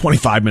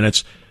 25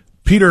 minutes.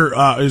 Peter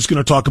is going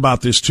to talk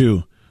about this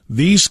too.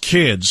 These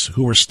kids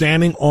who were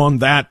standing on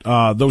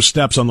those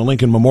steps on the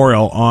Lincoln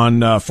Memorial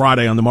on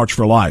Friday on the March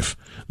for Life,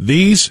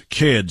 these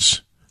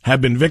kids have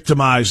been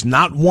victimized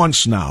not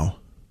once now,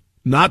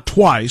 not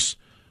twice,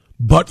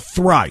 but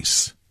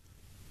thrice.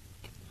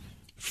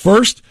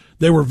 First,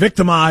 they were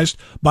victimized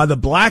by the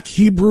black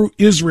Hebrew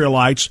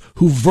Israelites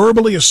who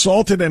verbally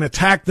assaulted and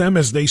attacked them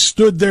as they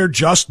stood there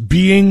just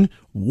being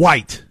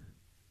white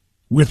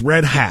with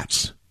red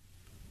hats.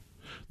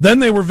 Then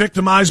they were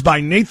victimized by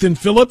Nathan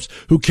Phillips,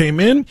 who came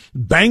in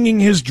banging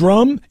his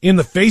drum in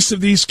the face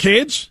of these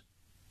kids,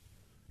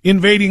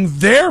 invading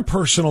their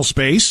personal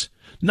space,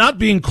 not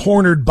being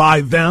cornered by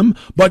them,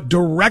 but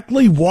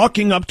directly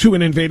walking up to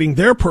and invading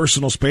their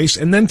personal space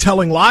and then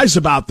telling lies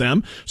about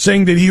them,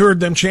 saying that he heard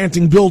them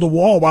chanting "Build a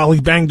Wall" while he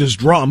banged his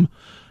drum.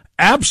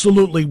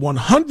 Absolutely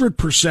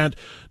 100%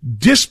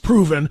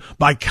 disproven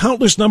by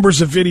countless numbers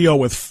of video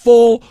with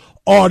full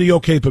audio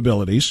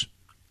capabilities.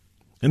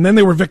 And then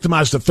they were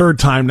victimized a third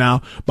time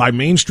now by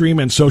mainstream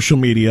and social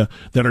media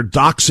that are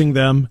doxing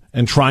them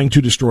and trying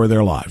to destroy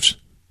their lives.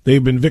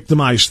 They've been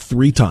victimized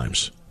 3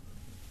 times.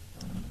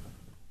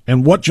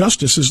 And what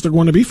justice is there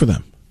going to be for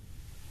them?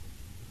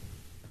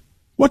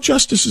 What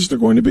justice is there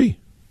going to be?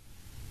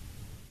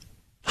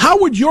 How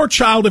would your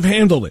child have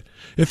handled it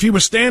if he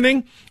was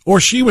standing or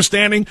she was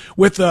standing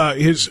with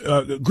his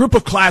group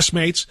of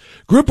classmates,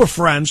 group of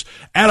friends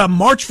at a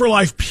March for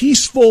Life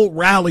peaceful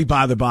rally,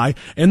 by the by,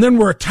 and then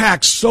were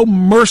attacked so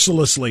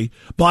mercilessly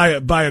by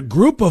a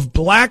group of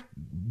black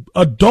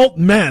adult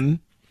men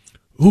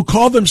who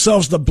call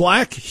themselves the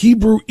Black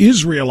Hebrew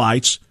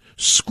Israelites,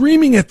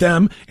 screaming at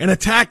them and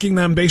attacking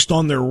them based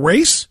on their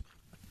race,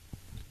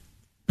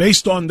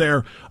 based on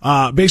their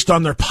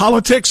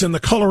politics and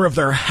the color of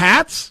their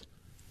hats,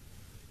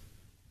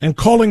 and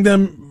calling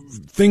them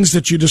things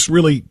that you just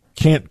really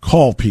can't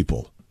call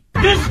people.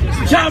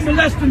 This child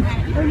molesting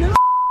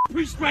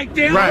priest right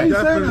there. Right.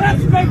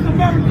 Let's make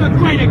America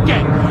great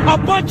again. A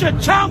bunch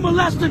of child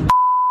molesting.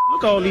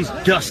 Look at all these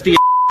dusty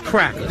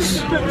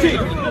crackers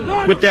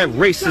with that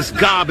racist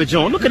garbage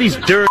on. Look at these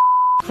dirty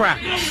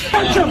crackers.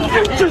 Bunch of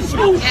future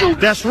school shooters.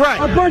 That's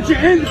right. A bunch of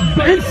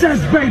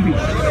incest babies.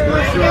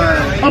 That's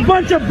right. A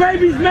bunch of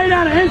babies made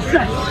out of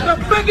incest. The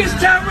biggest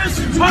terrorist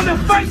on the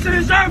face of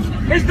this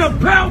earth is the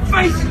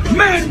pale-faced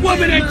man,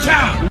 woman, and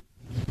child.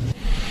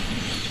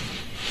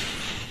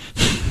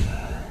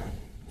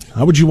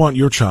 How would you want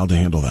your child to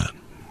handle that?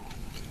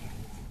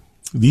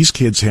 These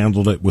kids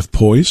handled it with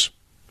poise.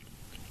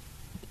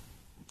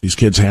 These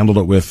kids handled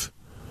it with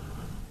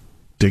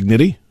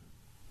dignity.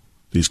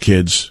 These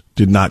kids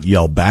did not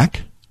yell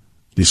back.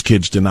 These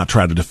kids did not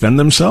try to defend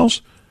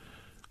themselves.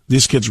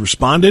 These kids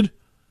responded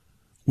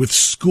with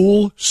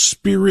school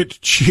spirit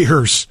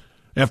cheers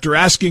after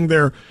asking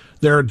their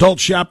adult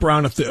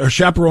chaperone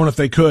if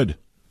they could.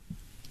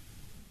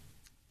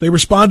 They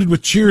responded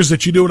with cheers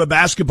that you do at a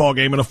basketball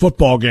game and a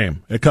football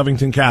game at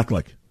Covington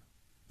Catholic.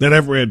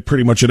 That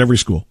pretty much at every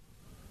school.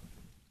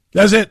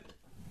 That's it.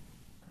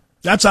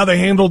 That's how they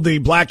handled the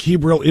black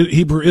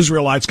Hebrew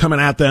Israelites coming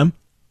at them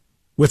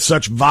with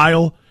such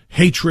vile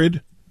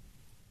hatred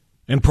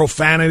and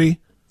profanity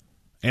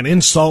and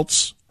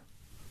insults.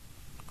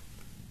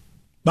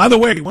 By the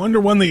way, I wonder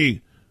when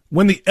the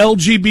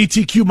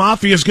LGBTQ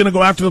mafia is going to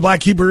go after the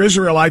black Hebrew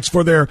Israelites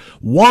for their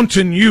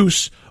wanton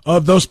use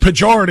of those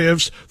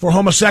pejoratives for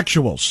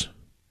homosexuals.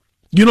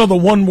 You know, the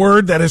one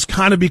word that has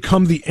kind of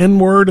become the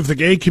N-word of the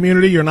gay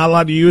community you're not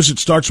allowed to use. It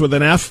starts with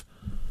an F.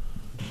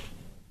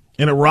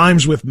 And it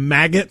rhymes with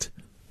maggot.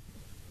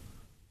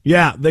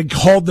 Yeah, they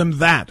called them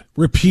that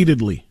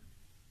repeatedly.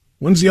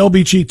 When's the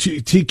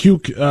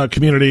LGBTQ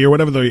community or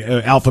whatever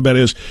the alphabet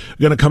is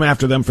going to come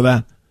after them for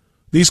that?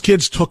 These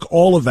kids took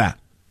all of that.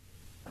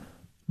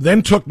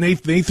 Then took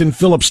Nathan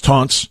Phillips'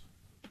 taunts.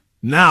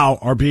 Now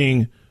are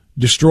being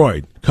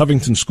destroyed.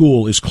 Covington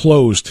School is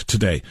closed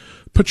today.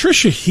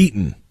 Patricia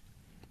Heaton.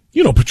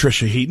 You know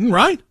Patricia Heaton,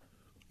 right?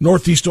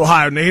 Northeast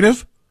Ohio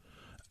native.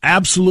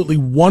 Absolutely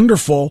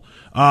wonderful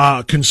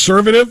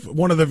conservative.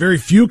 One of the very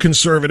few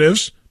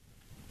conservatives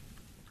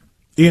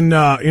in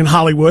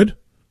Hollywood.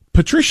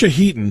 Patricia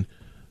Heaton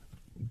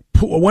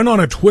went on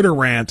a Twitter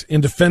rant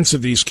in defense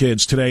of these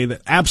kids today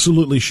that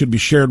absolutely should be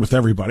shared with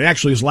everybody.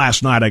 Actually, it was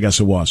last night, I guess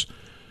it was.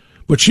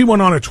 But she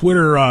went on a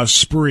Twitter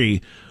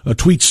spree, a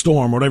tweet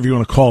storm, whatever you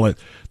want to call it,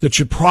 that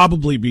should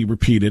probably be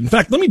repeated. In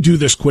fact, let me do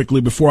this quickly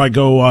before I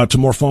go to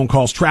more phone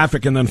calls,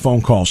 traffic, and then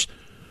phone calls.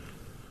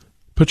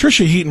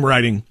 Patricia Heaton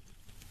writing,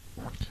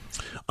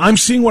 I'm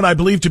seeing what I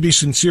believe to be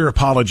sincere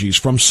apologies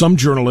from some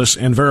journalists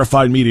and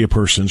verified media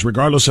persons,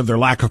 regardless of their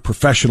lack of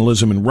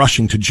professionalism in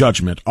rushing to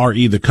judgment,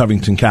 re. the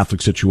Covington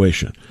Catholic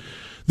situation.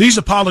 These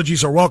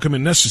apologies are welcome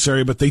and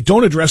necessary, but they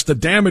don't address the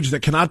damage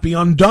that cannot be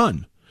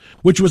undone,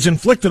 which was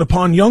inflicted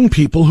upon young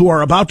people who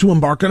are about to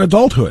embark on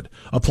adulthood,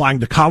 applying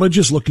to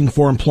colleges, looking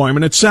for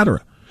employment,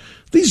 etc.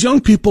 These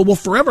young people will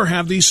forever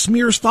have these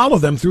smears follow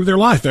them through their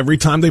life every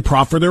time they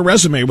proffer their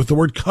resume with the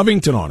word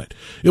Covington on it.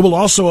 It will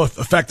also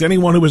affect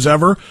anyone who has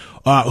ever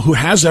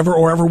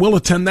or ever will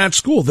attend that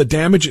school. The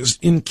damage is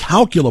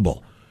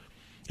incalculable.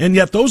 And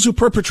yet those who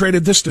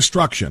perpetrated this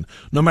destruction,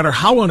 no matter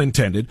how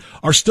unintended,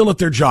 are still at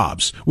their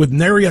jobs with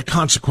nary a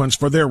consequence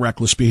for their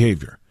reckless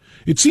behavior.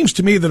 It seems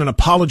to me that an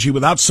apology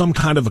without some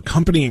kind of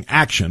accompanying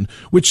action,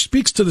 which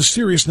speaks to the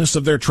seriousness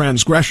of their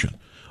transgression,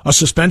 a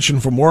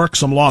suspension from work,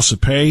 some loss of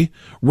pay,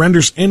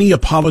 renders any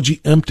apology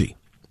empty.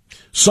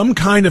 Some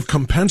kind of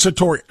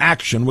compensatory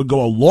action would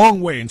go a long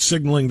way in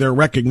signaling their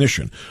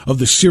recognition of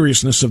the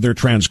seriousness of their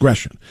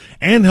transgression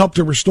and help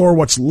to restore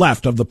what's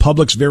left of the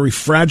public's very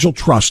fragile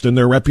trust in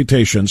their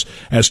reputations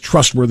as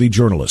trustworthy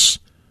journalists.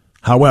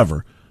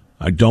 However,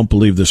 I don't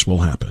believe this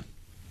will happen.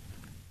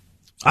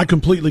 I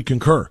completely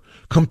concur.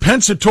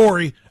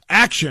 Compensatory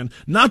action,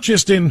 not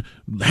just in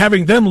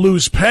having them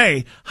lose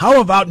pay. How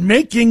about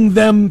making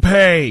them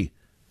pay?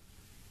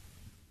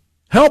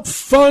 Help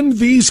fund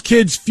these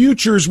kids'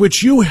 futures,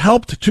 which you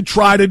helped to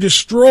try to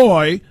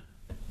destroy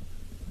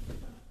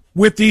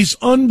with these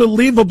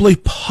unbelievably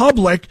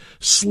public,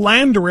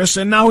 slanderous,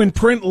 and now in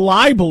print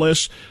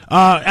libelous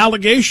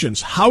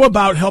allegations. How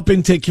about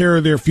helping take care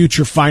of their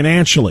future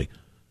financially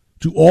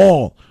to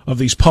all of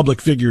these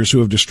public figures who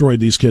have destroyed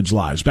these kids'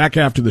 lives? Back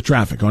after the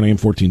traffic on AM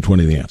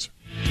 1420, The Answer.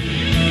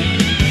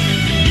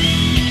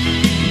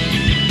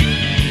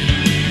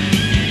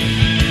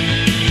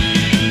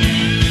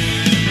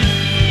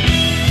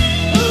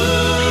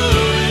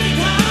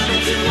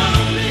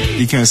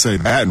 You can't say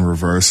that in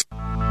reverse.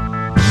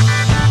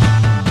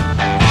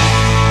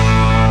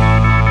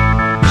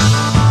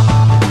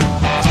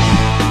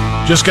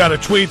 Just got a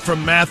tweet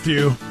from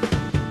Matthew.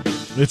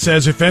 It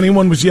says, if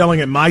anyone was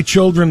yelling at my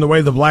children the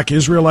way the black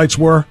Israelites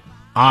were,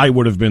 I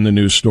would have been the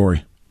news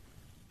story.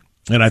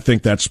 And I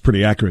think that's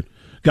pretty accurate.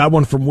 Got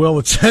one from Will.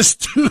 It says,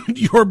 dude,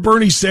 your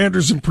Bernie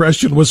Sanders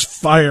impression was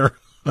fire.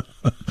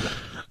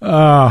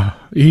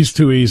 He's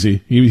too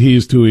easy.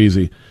 He's too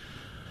easy.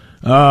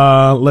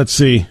 Let's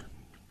see.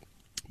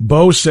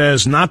 Bo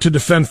says, not to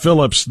defend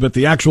Phillips, but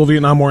the actual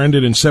Vietnam War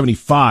ended in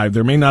 1975.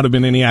 There may not have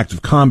been any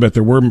active combat,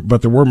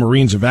 but there were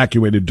Marines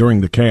evacuated during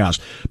the chaos.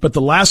 But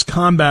the last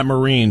combat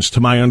Marines, to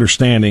my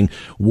understanding,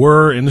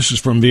 were, and this is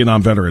from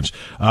Vietnam veterans,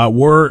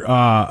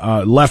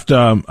 left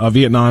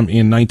Vietnam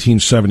in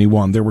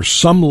 1971. There were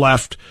some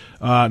left,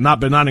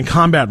 not in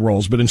combat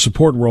roles, but in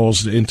support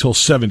roles until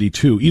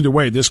 72. Either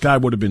way, this guy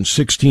would have been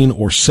 16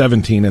 or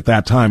 17 at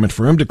that time. And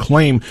for him to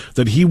claim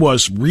that he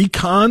was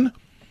recon,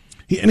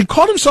 and he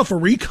called himself a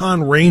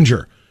recon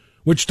ranger,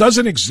 which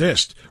doesn't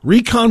exist.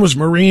 Recon was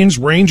Marines,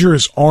 Ranger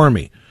is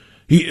Army.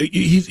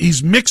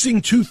 He's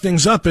mixing two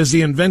things up as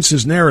he invents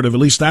his narrative.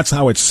 At least that's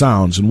how it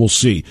sounds, and we'll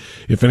see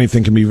if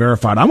anything can be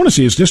verified. I want to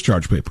see his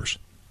discharge papers.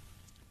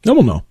 Then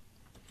we'll know.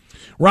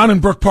 Ron in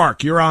Brook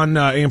Park, you're on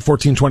AM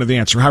 1420, The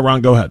Answer. Hi,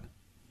 Ron, go ahead.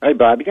 Hey,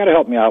 Bob, you got to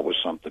help me out with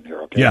something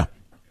here, okay? Yeah.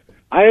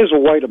 I, as a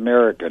white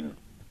American,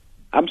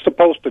 I'm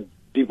supposed to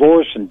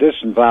divorce and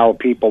disavow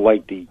people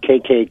like the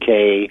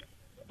KKK,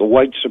 the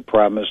white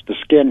supremacists, the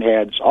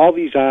skinheads, all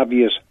these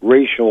obvious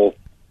racial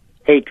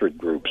hatred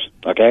groups,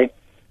 okay?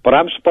 But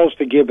I'm supposed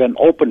to give an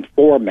open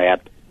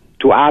format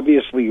to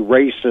obviously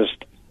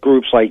racist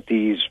groups like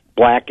these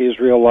black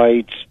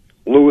Israelites,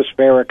 Louis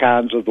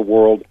Farrakhan's of the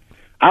world.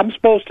 I'm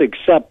supposed to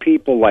accept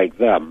people like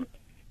them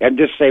and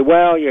just say,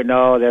 well, you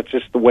know, that's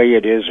just the way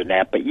it is and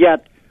that. But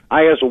yet,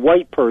 I, as a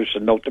white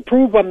person, though, to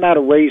prove I'm not a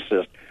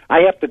racist, I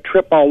have to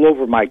trip all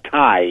over my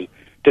tie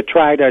to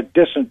try to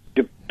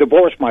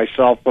divorce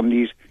myself from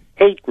these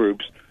hate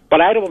groups.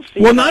 But I don't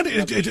see. Well,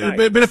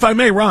 but if I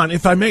may, Ron,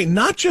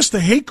 not just the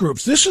hate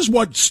groups. This is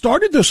what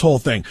started this whole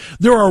thing.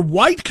 There are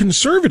white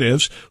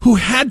conservatives who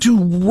had to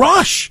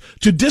rush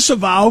to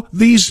disavow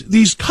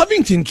these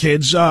Covington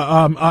kids'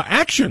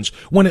 actions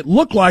when it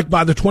looked like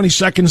by the 20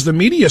 seconds the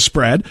media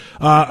spread,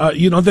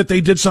 that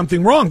they did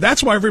something wrong.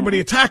 That's why everybody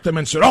attacked them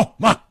and said,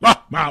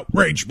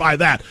 outraged by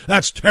that.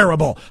 That's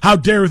terrible. How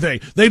dare they?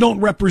 They don't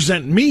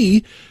represent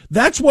me.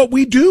 That's what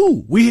we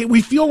do.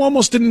 We feel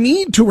almost a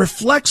need to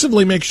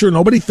reflexively make sure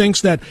nobody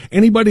thinks that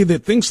anybody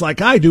that thinks like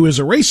I do is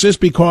a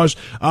racist because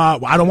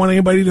I don't want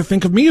anybody to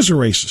think of me as a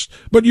racist.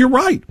 But you're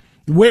right.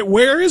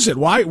 Where is it?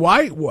 Why?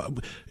 Let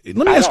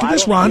me ask you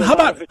this, Ron. How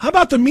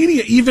about the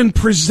media even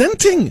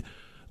presenting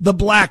the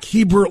black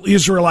Hebrew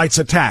Israelites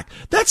attack?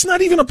 That's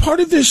not even a part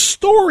of this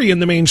story in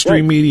the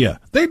mainstream media.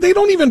 They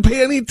don't even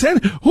pay any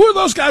attention. Who are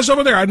those guys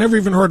over there? I've never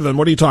even heard of them.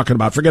 What are you talking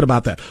about? Forget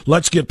about that.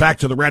 Let's get back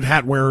to the red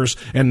hat wearers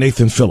and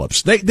Nathan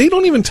Phillips. They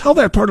don't even tell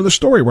that part of the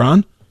story,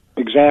 Ron.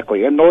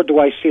 Exactly, and nor do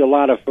I see a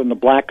lot of from the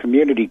black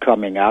community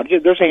coming out.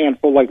 There's a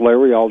handful like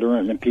Larry Elder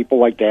and people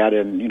like that,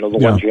 and the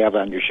ones you have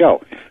on your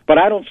show. But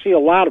I don't see a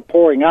lot of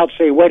pouring out.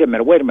 Say, wait a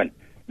minute.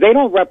 They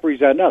don't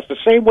represent us. The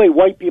same way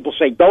white people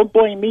say, don't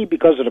blame me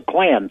because of the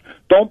Klan,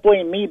 don't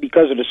blame me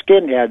because of the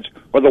skinheads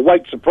or the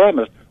white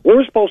supremacists.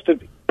 We're supposed to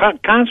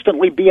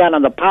constantly be on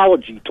an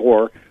apology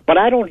tour, but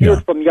I don't hear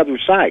it from the other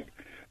side.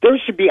 There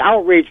should be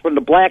outrage from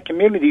the black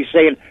community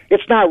saying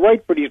it's not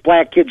right for these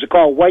black kids to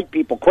call white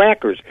people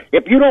crackers.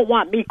 If you don't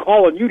want me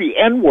calling you the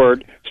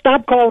N-word,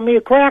 stop calling me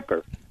a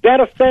cracker. That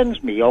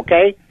offends me,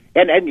 okay?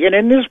 And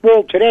in this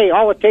world today,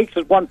 all it takes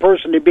is one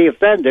person to be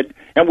offended,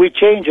 and we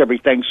change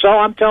everything. So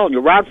I'm telling you,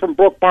 Rod from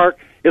Brook Park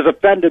is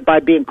offended by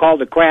being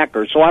called a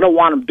cracker, so I don't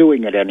want him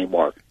doing it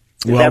anymore.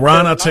 Well,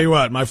 Ron, I'll tell you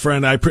what, my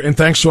friend, and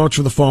thanks so much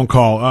for the phone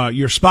call.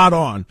 You're spot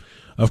on.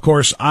 Of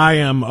course, I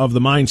am of the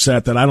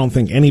mindset that I don't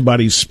think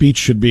anybody's speech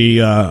should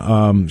be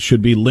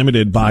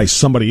limited by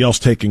somebody else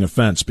taking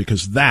offense,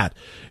 because that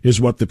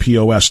is what the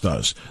POS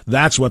does.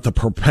 That's what the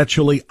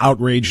perpetually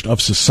outraged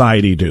of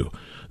society do.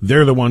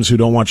 They're the ones who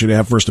don't want you to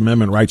have First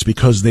Amendment rights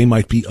because they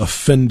might be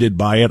offended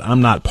by it. I'm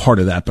not part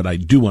of that, but I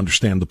do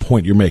understand the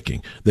point you're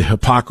making. The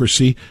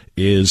hypocrisy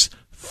is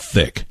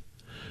thick.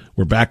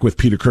 We're back with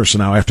Peter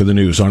Kirsanow after the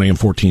news on AM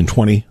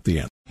 1420, The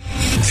Answer.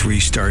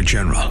 3-star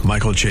General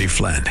Michael J.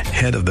 Flynn,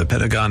 head of the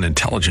Pentagon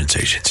Intelligence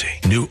Agency,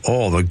 knew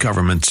all the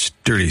government's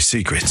dirty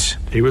secrets.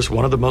 He was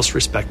one of the most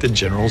respected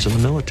generals in the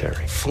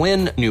military.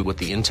 Flynn knew what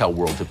the intel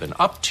world had been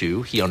up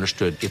to. He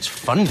understood its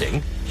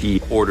funding.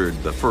 He ordered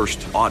the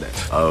first audit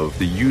of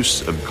the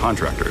use of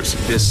contractors.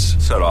 This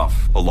set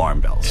off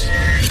alarm bells.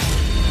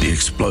 The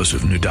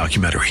explosive new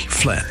documentary,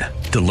 Flynn,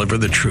 Deliver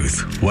the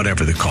Truth,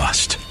 Whatever the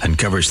Cost,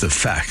 uncovers the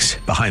facts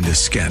behind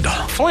this scandal.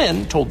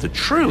 Flynn told the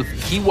truth.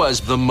 He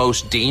was the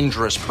most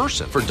dangerous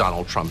person for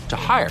Donald Trump to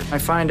hire. I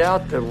find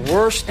out the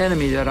worst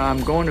enemy that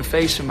I'm going to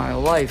face in my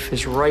life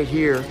is right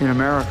here in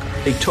America.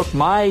 They took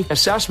my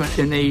assessment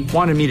and they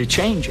wanted me to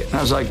change it. And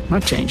I was like, I'm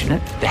not changing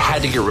it. They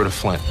had to get rid of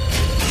Flynn.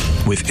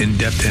 With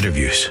in-depth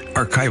interviews,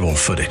 archival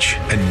footage,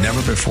 and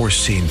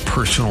never-before-seen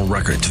personal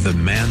records of the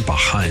man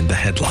behind the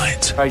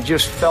headlines. I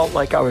just felt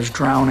like I was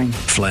drowning.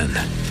 Flynn,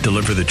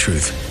 Deliver the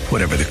Truth,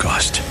 Whatever the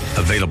Cost.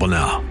 Available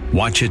now.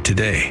 Watch it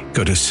today.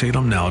 Go to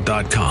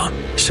salemnow.com.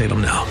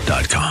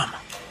 salemnow.com.